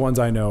 most of the ones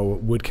I know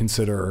would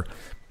consider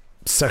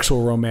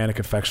sexual, romantic,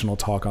 affectional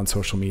talk on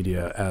social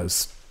media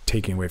as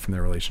taking away from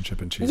their relationship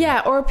and cheating.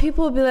 Yeah, or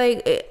people would be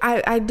like,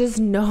 I just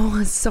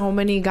know so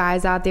many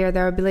guys out there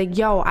that would be like,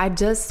 yo, I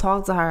just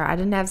talked to her. I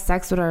didn't have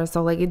sex with her,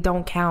 so like it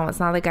don't count. It's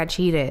not like I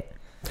cheated.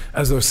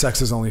 As though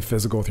sex is only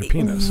physical with your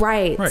penis.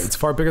 Right. Right. It's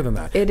far bigger than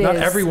that. Not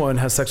everyone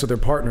has sex with their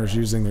partners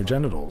using their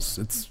genitals.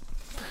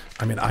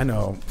 I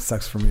know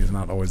sex for me is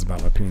not always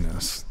about my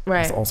penis.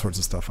 Right. There's all sorts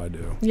of stuff I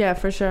do. Yeah,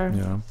 for sure.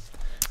 Yeah.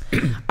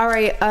 All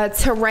right,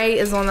 Teray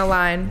is on the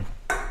line.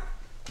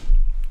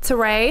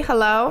 Teray,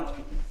 hello?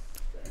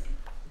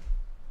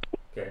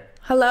 Okay.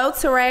 Hello,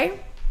 Teray?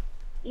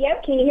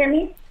 Yep, can you hear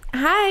me?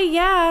 Hi,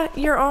 yeah,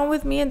 you're on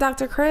with me and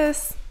Dr.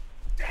 Chris.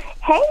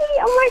 Hey,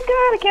 oh my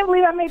God, I can't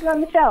believe I made it on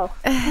the show.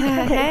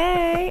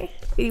 Hey,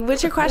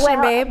 what's your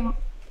question, babe?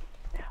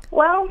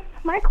 Well,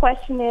 my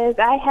question is,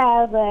 I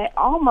have an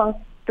almost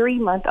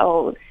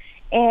 3-month-old,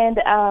 and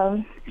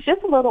it's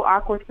just a little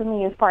awkward for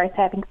me as far as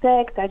having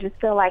sex. I just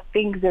feel like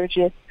things are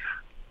just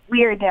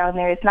weird down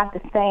there. It's not the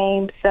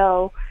same.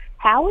 So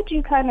how would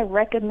you kind of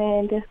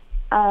recommend,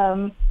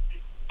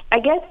 I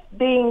guess,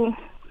 being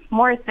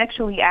more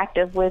sexually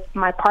active with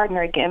my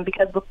partner again?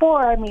 Because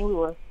before, we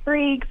were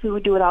freaks. We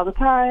would do it all the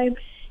time,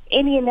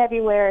 any and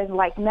everywhere. And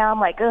like now I'm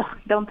like, ugh,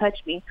 don't touch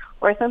me.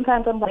 Or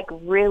sometimes I'm like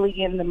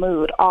really in the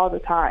mood all the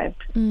time.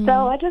 Mm.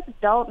 So I just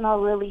don't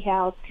know really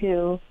how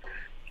to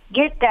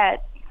get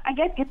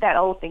that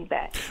old thing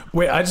back.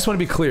 Wait, I just want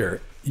to be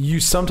clear. You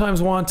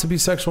sometimes want to be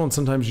sexual and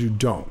sometimes you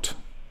don't.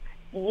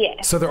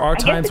 Yeah. So there are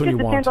times when you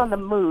want to. It depends to. on the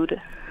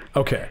mood.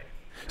 Okay.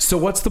 So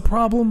what's the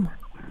problem?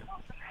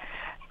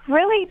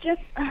 Really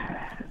just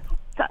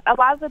a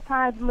lot of the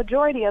times,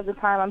 majority of the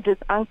time, I'm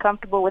just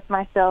uncomfortable with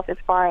myself as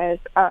far as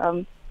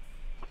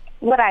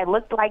what I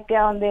looked like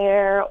down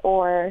there,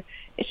 or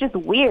it's just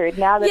weird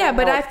now that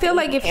but I feel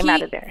like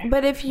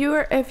if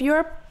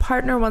your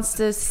partner wants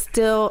to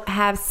still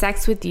have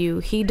sex with you,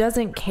 he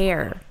doesn't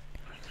care.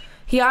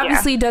 He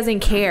obviously doesn't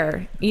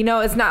care.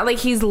 It's not like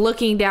he's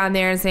looking down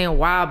there and saying,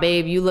 wow,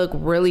 babe, you look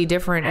really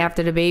different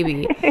after the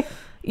baby.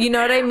 You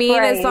know what I mean?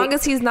 Right. As long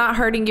as he's not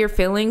hurting your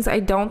feelings, I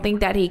don't think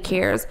that he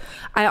cares.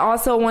 I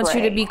also want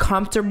you to be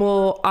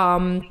comfortable,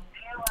 not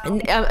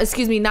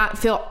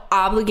feel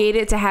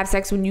obligated to have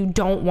sex when you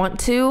don't want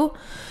to.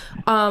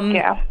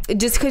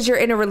 Just because you're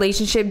in a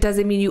relationship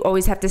doesn't mean you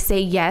always have to say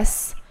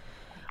yes.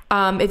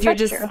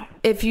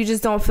 If you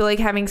just don't feel like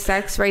having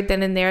sex right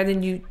then and there,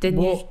 then you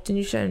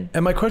shouldn't.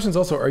 And my question is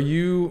also,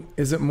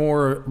 is it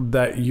more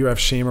that you have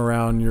shame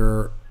around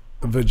your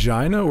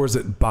vagina, or is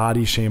it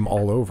body shame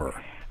all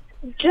over?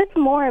 Just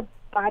more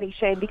body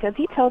shame, because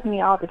he tells me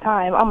all the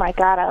time, oh my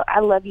God, I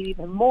love you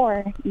even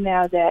more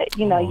now that,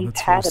 you've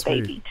had a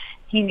baby.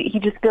 He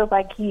just feels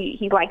like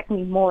he likes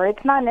me more.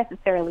 It's not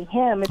necessarily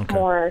him. It's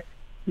more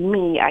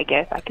me, I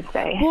guess I could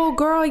say. Well,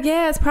 girl,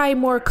 yeah, it's probably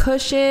more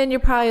cushion. You're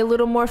probably a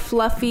little more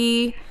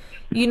fluffy.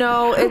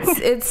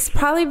 It's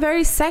probably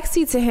very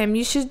sexy to him.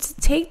 You should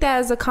take that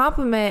as a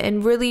compliment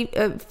and really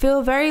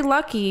feel very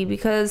lucky,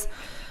 because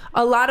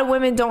a lot of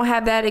women don't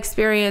have that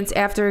experience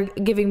after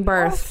giving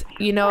birth.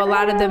 A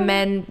lot of the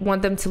men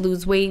want them to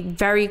lose weight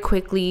very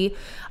quickly.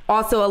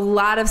 Also, a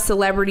lot of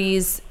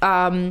celebrities,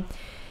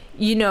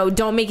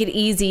 don't make it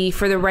easy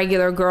for the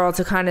regular girl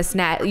to kind of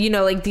snap.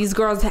 Like these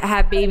girls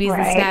have babies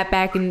and snap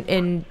back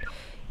in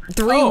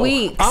 3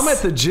 weeks. I'm at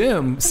the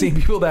gym seeing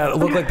people that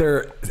look like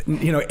they're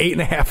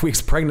 8.5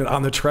 weeks pregnant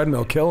on the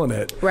treadmill, killing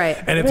it. Right.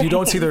 And if you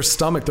don't see their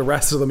stomach, the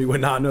rest of them, you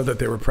would not know that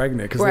they were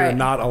pregnant, because they're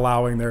not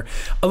allowing their...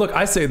 Look,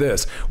 I say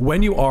this: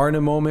 when you are in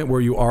a moment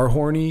where you are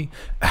horny,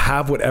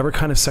 have whatever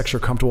kind of sex you're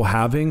comfortable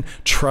having,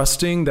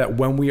 trusting that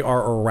when we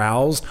are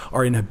aroused,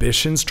 our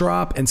inhibitions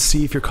drop, and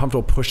see if you're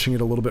comfortable pushing it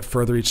a little bit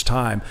further each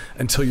time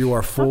until you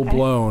are full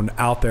blown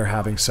out there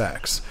having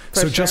sex.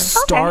 So just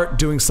start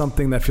doing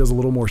something that feels a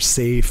little more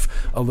safe,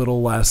 a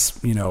little less,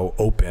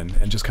 open,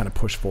 and just kind of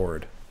push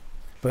forward.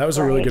 But that was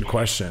a really good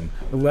question.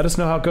 Let us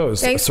know how it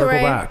goes. Thanks, Circle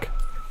Ray. back.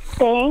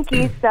 Thank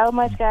you so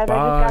much, guys. Bye.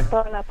 I just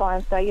got thrown up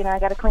on, so I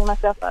got to clean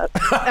myself up.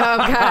 Oh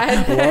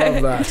God.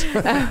 Love that.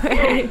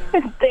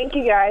 Thank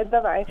you, guys.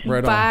 Bye-bye.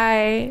 Right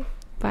Bye.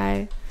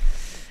 Bye.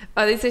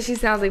 Oh, they said she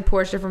sounds like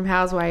Portia from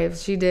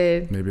Housewives. She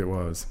did. Maybe it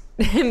was.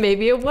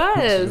 Maybe it She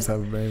was. just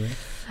have a baby.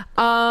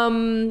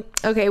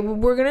 Okay,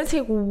 we're gonna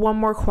take one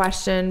more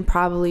question,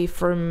 probably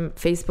from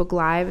Facebook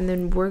Live, and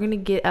then we're gonna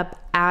get up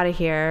out of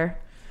here.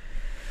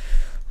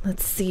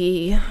 Let's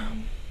see.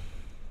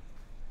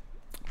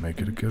 Make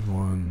it a good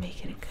one.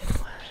 Make it a good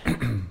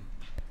one.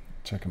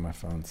 Checking my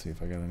phone, see if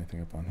I got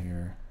anything up on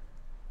here.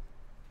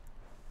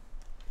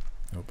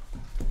 Nope.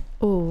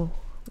 Oh,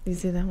 you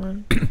see that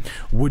one?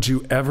 Would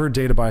you ever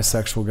date a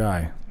bisexual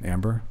guy,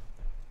 Amber?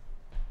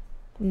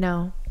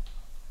 No.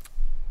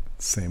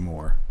 Say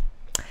more.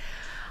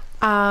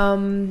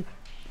 We're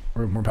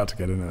about to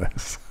get into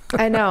this.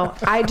 I know.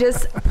 I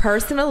just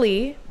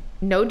personally,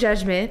 no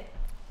judgment.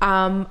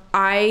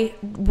 I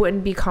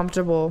wouldn't be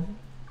comfortable.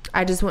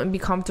 I just wouldn't be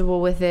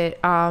comfortable with it.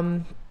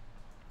 And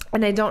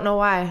I don't know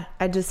why.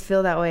 I just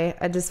feel that way.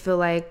 I just feel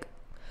like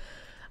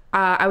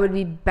I would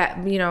be,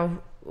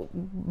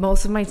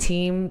 most of my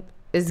team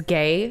is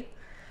gay.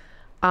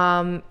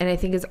 And I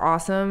think it's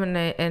awesome.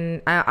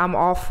 And I'm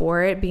all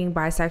for it, being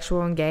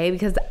bisexual and gay,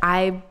 because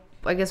I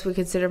guess would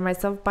consider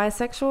myself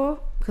bisexual,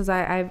 because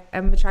I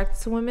am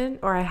attracted to women,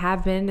 or I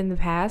have been in the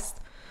past.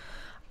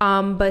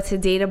 But to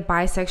date a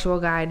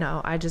bisexual guy,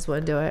 no, I just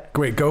wouldn't do it.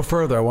 Wait, go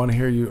further. I want to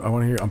hear you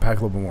unpack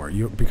a little bit more.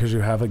 Because you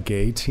have a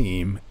gay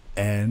team,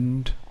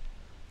 and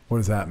what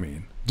does that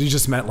mean? Did you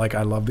just meant like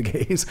I love the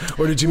gays,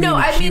 or did you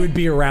mean he would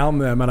be around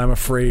them and I'm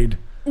afraid?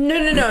 No.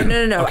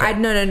 Okay.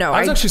 I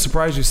was actually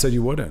surprised you said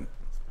you wouldn't.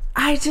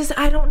 I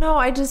don't know.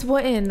 I just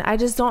wouldn't. I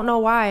just don't know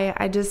why.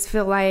 I just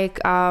feel like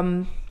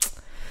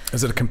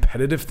is it a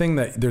competitive thing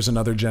that there's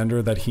another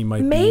gender that he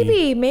might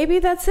be? Maybe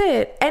that's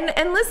it.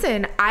 And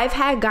listen, I've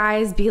had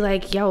guys be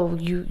like, yo,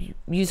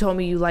 you told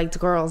me you liked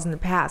girls in the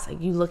past.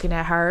 Like, you looking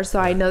at her. So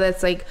I know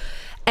that's like,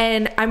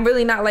 and I'm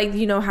really not like,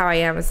 how I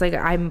am. It's like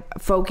I'm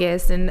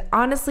focused. And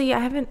honestly, I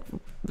haven't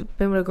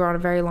been with a girl in a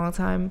very long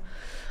time.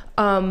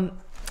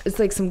 It's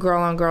like some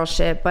girl on girl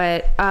shit.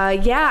 But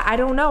yeah, I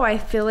don't know. I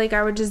feel like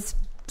I would just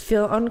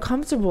feel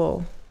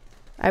uncomfortable.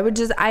 I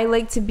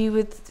like to be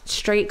with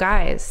straight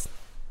guys.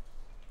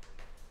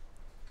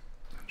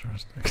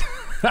 Interesting.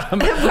 I'm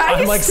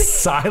like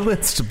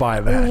silenced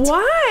by that.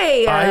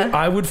 Why?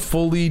 I would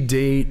fully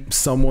date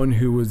someone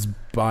who was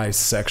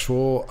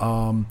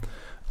bisexual.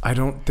 I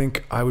don't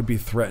think I would be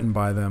threatened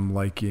by them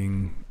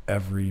liking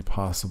every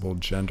possible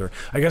gender.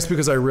 I guess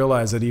because I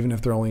realize that even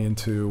if they're only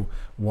into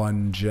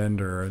one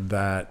gender,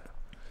 that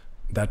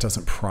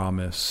doesn't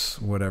promise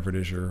whatever it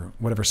is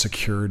whatever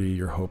security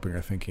you're hoping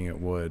or thinking it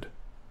would.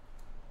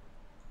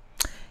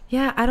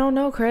 Yeah, I don't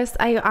know, Chris.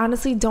 I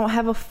honestly don't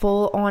have a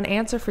full-on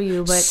answer for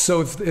you. But so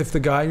if the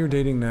guy you're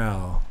dating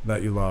now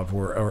that you love,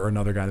 or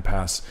another guy in the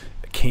past,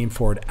 came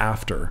forward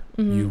after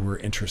you were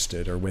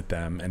interested or with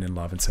them and in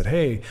love and said,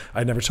 hey,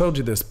 I never told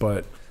you this,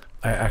 but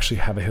I actually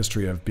have a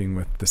history of being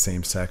with the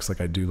same sex, like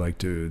I do like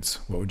dudes,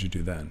 what would you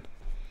do then?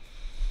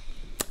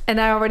 And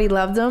I already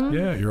loved them?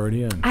 Yeah, you're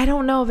already in. I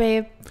don't know,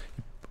 babe.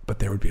 But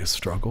there would be a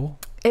struggle?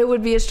 It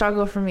would be a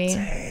struggle for me.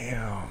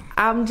 Damn.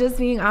 I'm just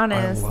being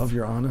honest. I love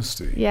your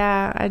honesty.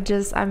 Yeah,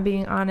 I'm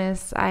being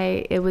honest.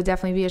 It would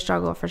definitely be a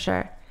struggle for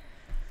sure.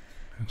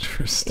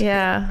 Interesting.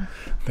 Yeah.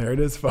 There it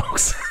is,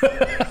 folks.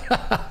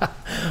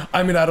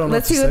 I mean, I don't know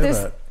what to say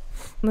that.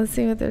 Let's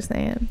see what they're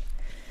saying.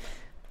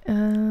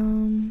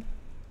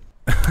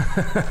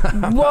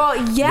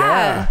 Well,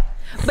 yeah.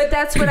 But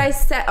that's what I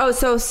said. Oh,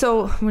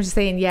 so we're just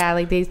saying, yeah,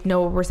 like they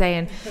know what we're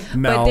saying.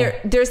 Mel.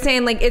 But they're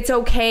saying like it's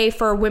okay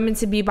for women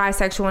to be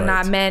bisexual and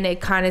not men.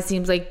 It kind of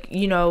seems like,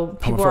 you know,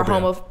 people are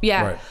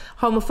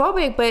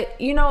homophobic.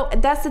 But you know,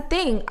 that's the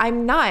thing.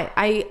 I'm not.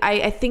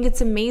 I think it's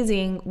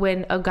amazing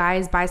when a guy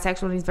is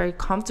bisexual and he's very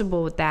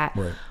comfortable with that.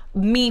 Right.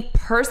 Me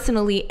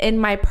personally, in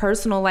my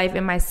personal life,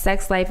 in my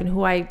sex life, and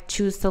who I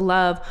choose to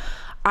love,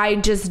 I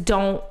just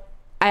don't.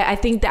 I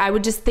think that I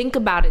would just think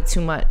about it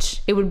too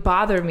much. It would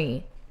bother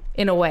me.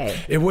 In a way,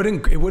 it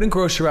wouldn't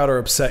gross you out or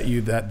upset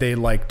you that they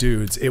like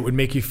dudes. It would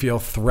make you feel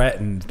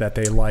threatened that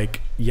they like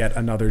yet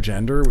another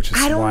gender, which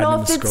is widening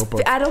the scope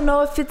of. I don't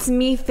know if it's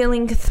me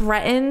feeling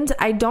threatened.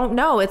 I don't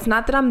know. It's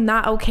not that I'm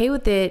not okay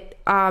with it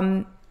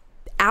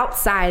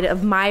outside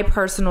of my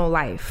personal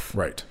life.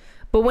 Right.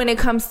 But when it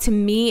comes to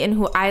me and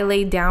who I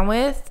lay down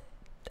with,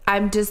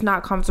 I'm just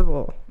not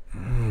comfortable.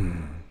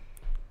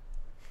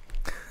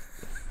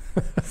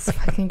 This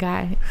fucking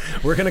guy.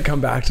 We're going to come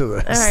back to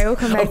this. All right, we'll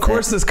come back Of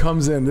course, this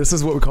comes in. This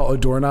is what we call a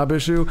doorknob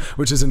issue,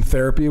 which is in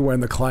therapy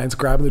when the client's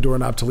grabbing the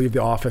doorknob to leave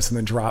the office and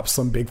then drops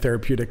some big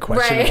therapeutic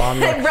question. Right.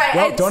 Like,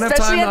 well, don't have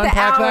time to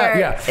unpack that.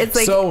 Yeah. It's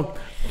like, so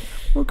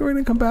we're going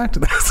to come back to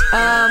this.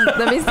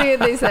 Let me see what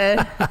they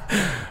said.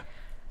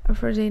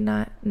 Unfortunately,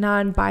 not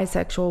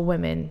non-bisexual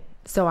women.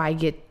 So I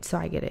get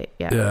it.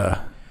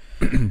 Yeah.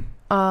 Yeah.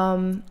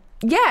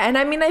 And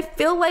I mean, I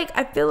feel like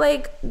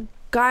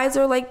guys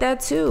are like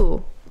that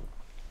too.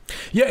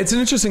 Yeah, it's an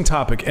interesting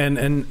topic,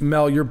 and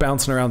Mel, you're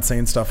bouncing around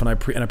saying stuff, and I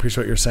appreciate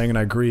what you're saying, and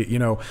I agree. You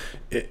know,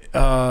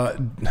 I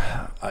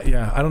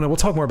don't know. We'll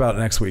talk more about it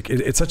next week.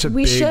 It's such a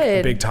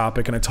big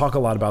topic, and I talk a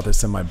lot about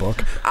this in my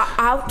book.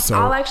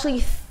 I'll actually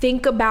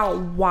think about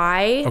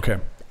why. Okay.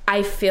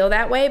 I feel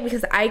that way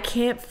because I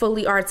can't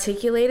fully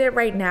articulate it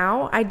right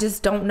now. I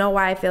just don't know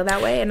why I feel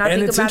that way, and I think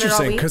about it all week. And it's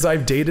interesting because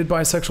I've dated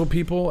bisexual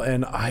people,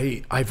 and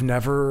I've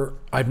never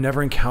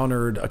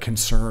encountered a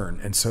concern,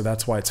 and so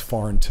that's why it's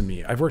foreign to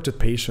me. I've worked with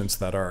patients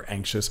that are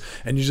anxious,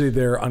 and usually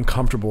they're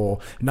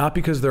uncomfortable, not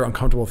because they're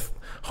uncomfortable with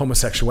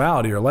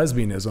homosexuality or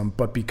lesbianism,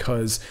 but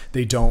because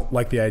they don't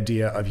like the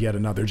idea of yet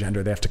another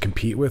gender they have to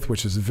compete with,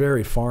 which is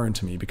very foreign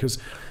to me because,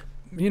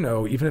 you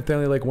know, even if they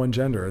only like one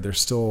gender, there's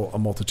still a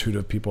multitude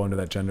of people under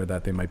that gender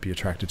that they might be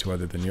attracted to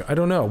other than you. I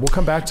don't know. We'll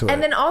come back to it.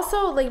 And then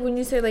also, like, when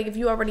you say, like, if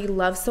you already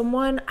love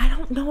someone, I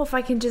don't know if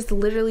I can just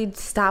literally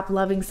stop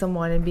loving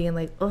someone and being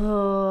like,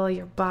 oh,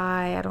 you're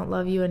bi, I don't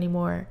love you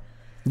anymore.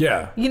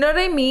 Yeah. You know what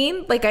I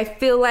mean? Like, I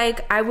feel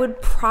like I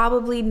would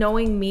probably,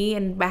 knowing me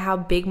and by how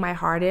big my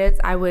heart is,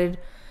 I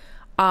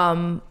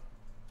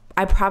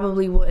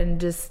probably wouldn't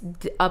just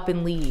up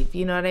and leave.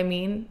 You know what I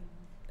mean?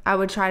 I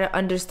would try to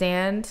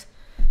understand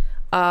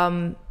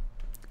how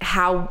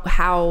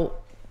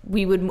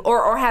we would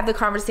or have the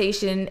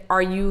conversation.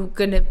 Are you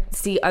gonna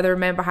see other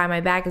men behind my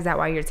back? Is that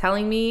why you're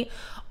telling me?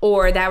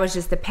 Or that was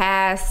just the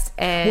past?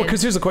 And well,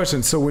 because here's the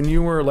question. So when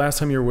you were last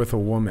time you were with a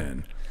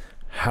woman,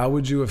 how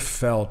would you have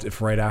felt if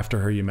right after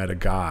her you met a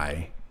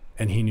guy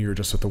and he knew you were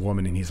just with a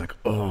woman and he's like,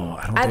 oh,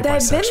 I don't date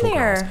bisexual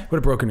girls? Would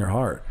have broken your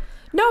heart.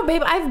 No,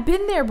 babe, I've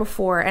been there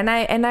before, and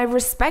I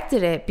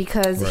respected it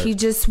because he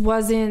just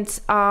wasn't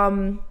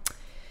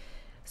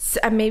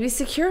maybe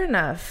secure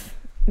enough.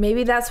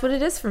 Maybe that's what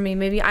it is for me.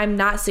 Maybe I'm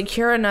not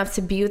secure enough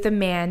to be with a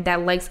man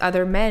that likes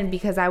other men,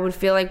 because I would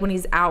feel like when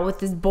he's out with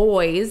his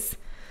boys,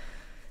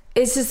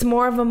 it's just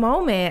more of a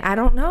moment. I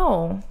don't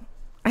know.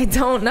 We're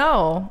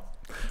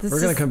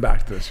going to come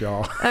back to this,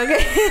 y'all.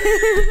 Okay.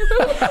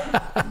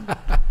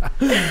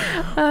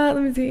 Let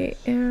me see.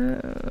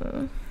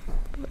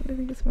 I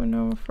think it's more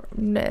normal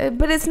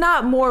but it's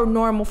not more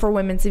normal for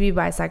women to be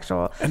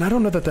bisexual. And I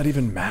don't know that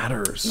even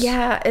matters.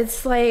 Yeah,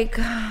 it's like,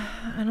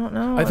 I don't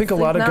know. I think a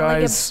lot of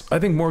guys, I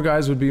think more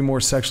guys would be more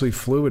sexually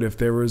fluid if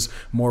there was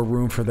more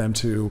room for them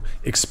to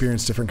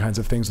experience different kinds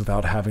of things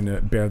without having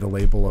to bear the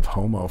label of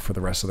homo for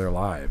the rest of their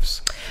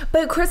lives.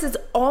 But Chris, it's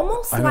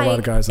almost like, I know a lot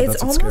of guys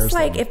it's almost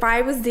like them. if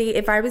I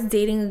was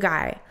dating a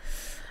guy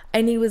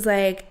and he was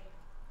like,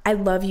 I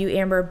love you,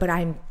 Amber, but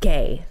I'm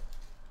gay.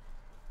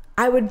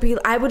 I would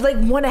like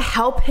want to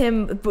help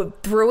him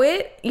through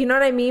it. You know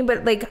what I mean?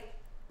 But like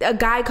a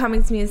guy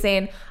coming to me and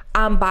saying,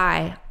 I'm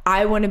bi,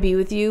 I want to be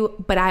with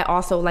you, but I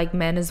also like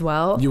men as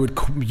well. You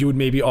would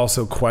maybe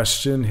also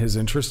question his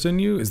interest in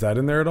you. Is that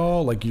in there at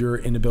all? Like your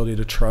inability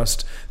to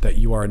trust that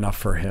you are enough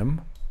for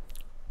him?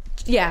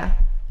 Yeah,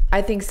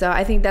 I think so.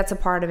 I think that's a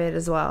part of it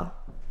as well.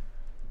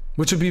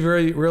 Which would be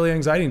really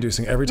anxiety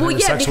inducing every time you're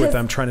sexual with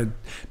them, trying to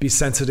be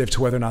sensitive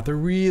to whether or not they're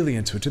really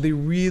into it. Do they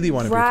really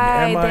want to be with me?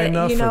 Am I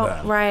enough for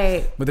them?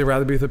 Right. Would they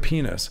rather be with a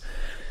penis?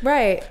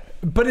 Right.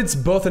 But it's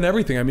both and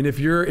everything. I mean, if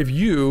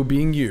you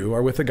being you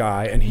are with a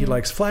guy and he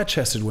likes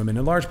flat-chested women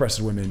and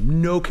large-breasted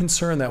women, no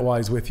concern that while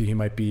he's with you, he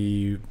might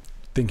be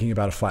thinking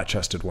about a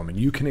flat-chested woman.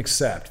 You can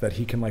accept that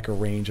he can like a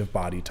range of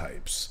body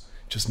types,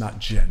 just not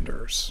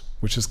genders,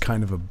 which is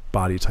kind of a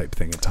body type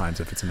thing at times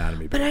if it's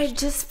anatomy based. But I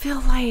just feel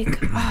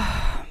like,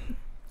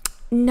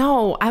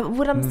 no,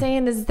 what I'm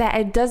saying is that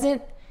it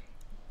doesn't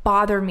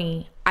bother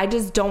me. I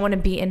just don't want to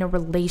be in a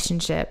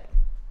relationship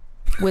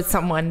with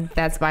someone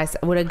that's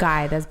with a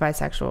guy that's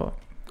bisexual.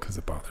 Because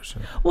it bothers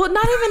you. Well,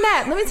 not even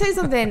that. Let me tell you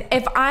something.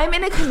 If I'm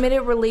in a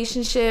committed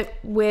relationship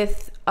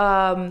with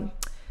a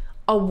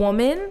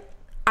woman,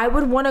 I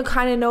would want to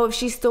kind of know if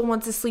she still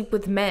wants to sleep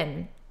with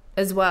men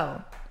as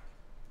well.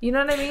 You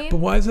know what I mean?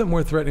 But why is that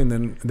more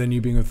threatening than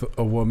you being with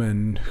a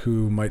woman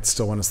who might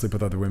still want to sleep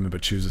with other women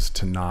but chooses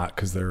to not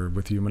because they're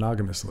with you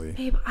monogamously?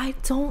 Babe, I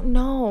don't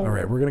know. All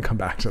right, we're going to come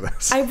back to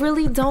this. I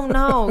really don't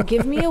know.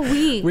 Give me a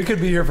week. We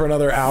could be here for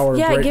another hour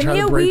trying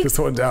to break this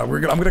one down.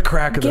 I'm going to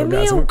crack it though,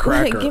 guys. I'm going to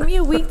crack her. Give me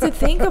a week to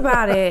think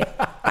about it.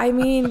 I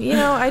mean,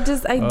 I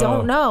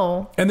don't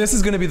know. And this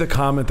is going to be the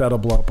comment that'll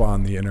blow up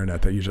on the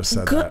internet that you just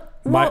said that.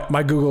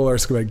 My Google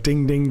alerts go like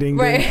ding, ding, ding,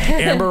 right. ding.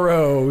 Amber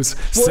Rose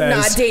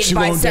says she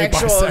won't date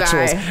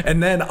bisexuals.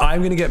 And then I'm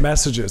going to get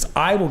messages.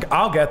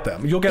 I'll get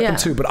them. You'll get them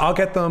too, but I'll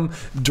get them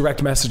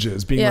direct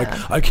messages being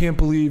like, I can't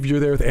believe you're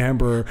there with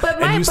Amber.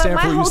 And you stand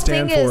for what you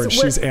stand for. And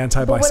she's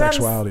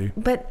anti-bisexuality.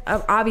 But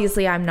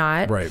obviously I'm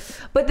not. Right.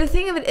 But the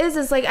thing of it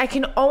is like, I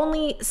can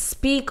only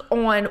speak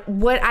on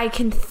what I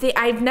can think.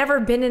 I've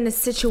never been in a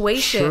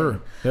situation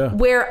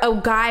where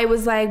a guy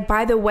was like,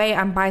 by the way,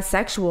 I'm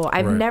bisexual.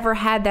 I've never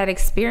had that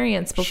experience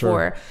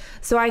before.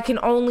 So I can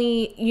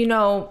only,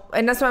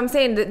 and that's what I'm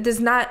saying. There's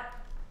not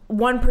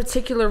one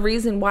particular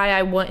reason why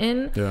I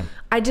wouldn't.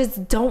 I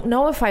just don't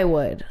know if I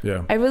would.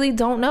 I really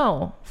don't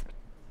know.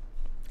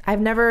 I've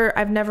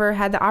never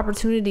had the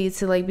opportunity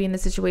to like be in a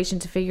situation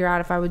to figure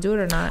out if I would do it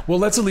or not. Well,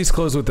 let's at least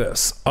close with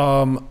this.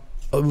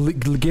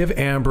 Give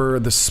Amber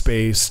the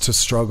space to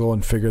struggle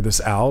and figure this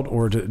out,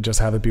 or to just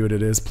have it be what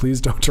it is. Please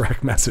don't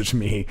direct message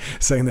me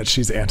saying that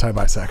she's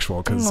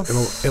anti-bisexual,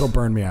 because it'll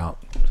burn me out.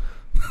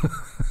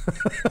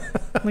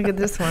 Look at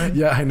this one.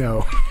 Yeah, I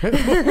know.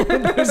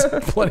 There's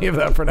plenty of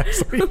that for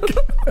next week. All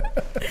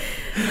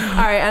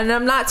right, and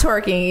I'm not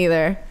twerking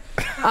either.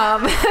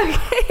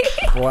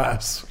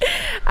 Bless.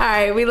 All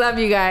right, we love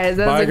you guys.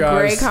 That was a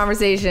great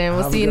conversation.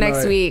 We'll see you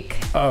next week.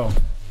 Oh,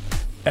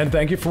 and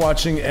thank you for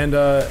watching. And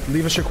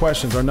leave us your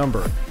questions. Our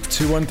number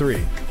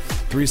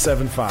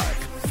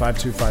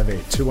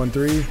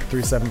 213-375-5258.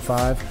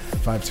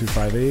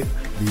 213-375-5258.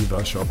 Leave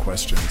us your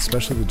questions,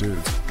 especially the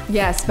dudes.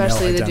 Yeah,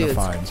 especially the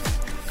dudes.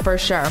 For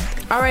sure.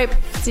 All right.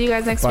 See you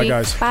guys next week.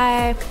 Bye, guys.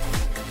 Bye.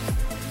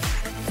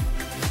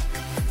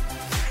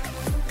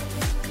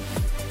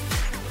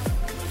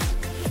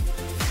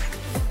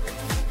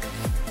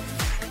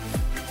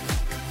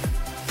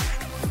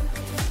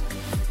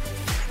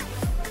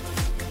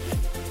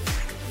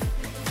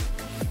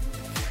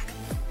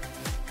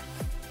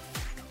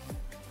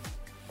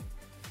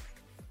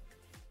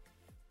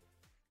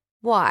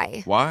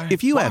 Why?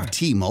 If you have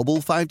T-Mobile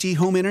 5G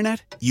home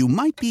internet, you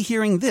might be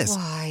hearing this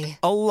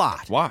a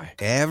lot. Why?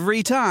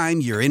 Every time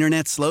your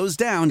internet slows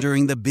down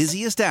during the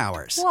busiest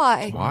hours.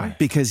 Why?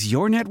 Because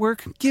your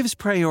network gives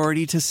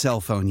priority to cell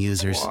phone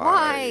users.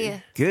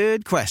 Why?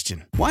 Good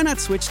question. Why not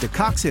switch to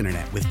Cox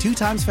Internet with 2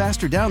 times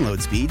faster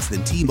download speeds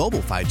than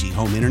T-Mobile 5G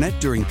home internet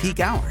during peak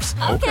hours?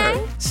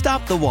 Okay.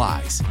 Stop the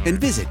whys and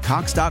visit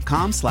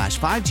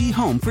cox.com/5G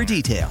home for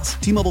details.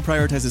 T-Mobile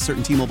prioritizes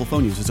certain T-Mobile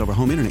phone users over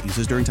home internet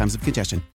users during times of congestion.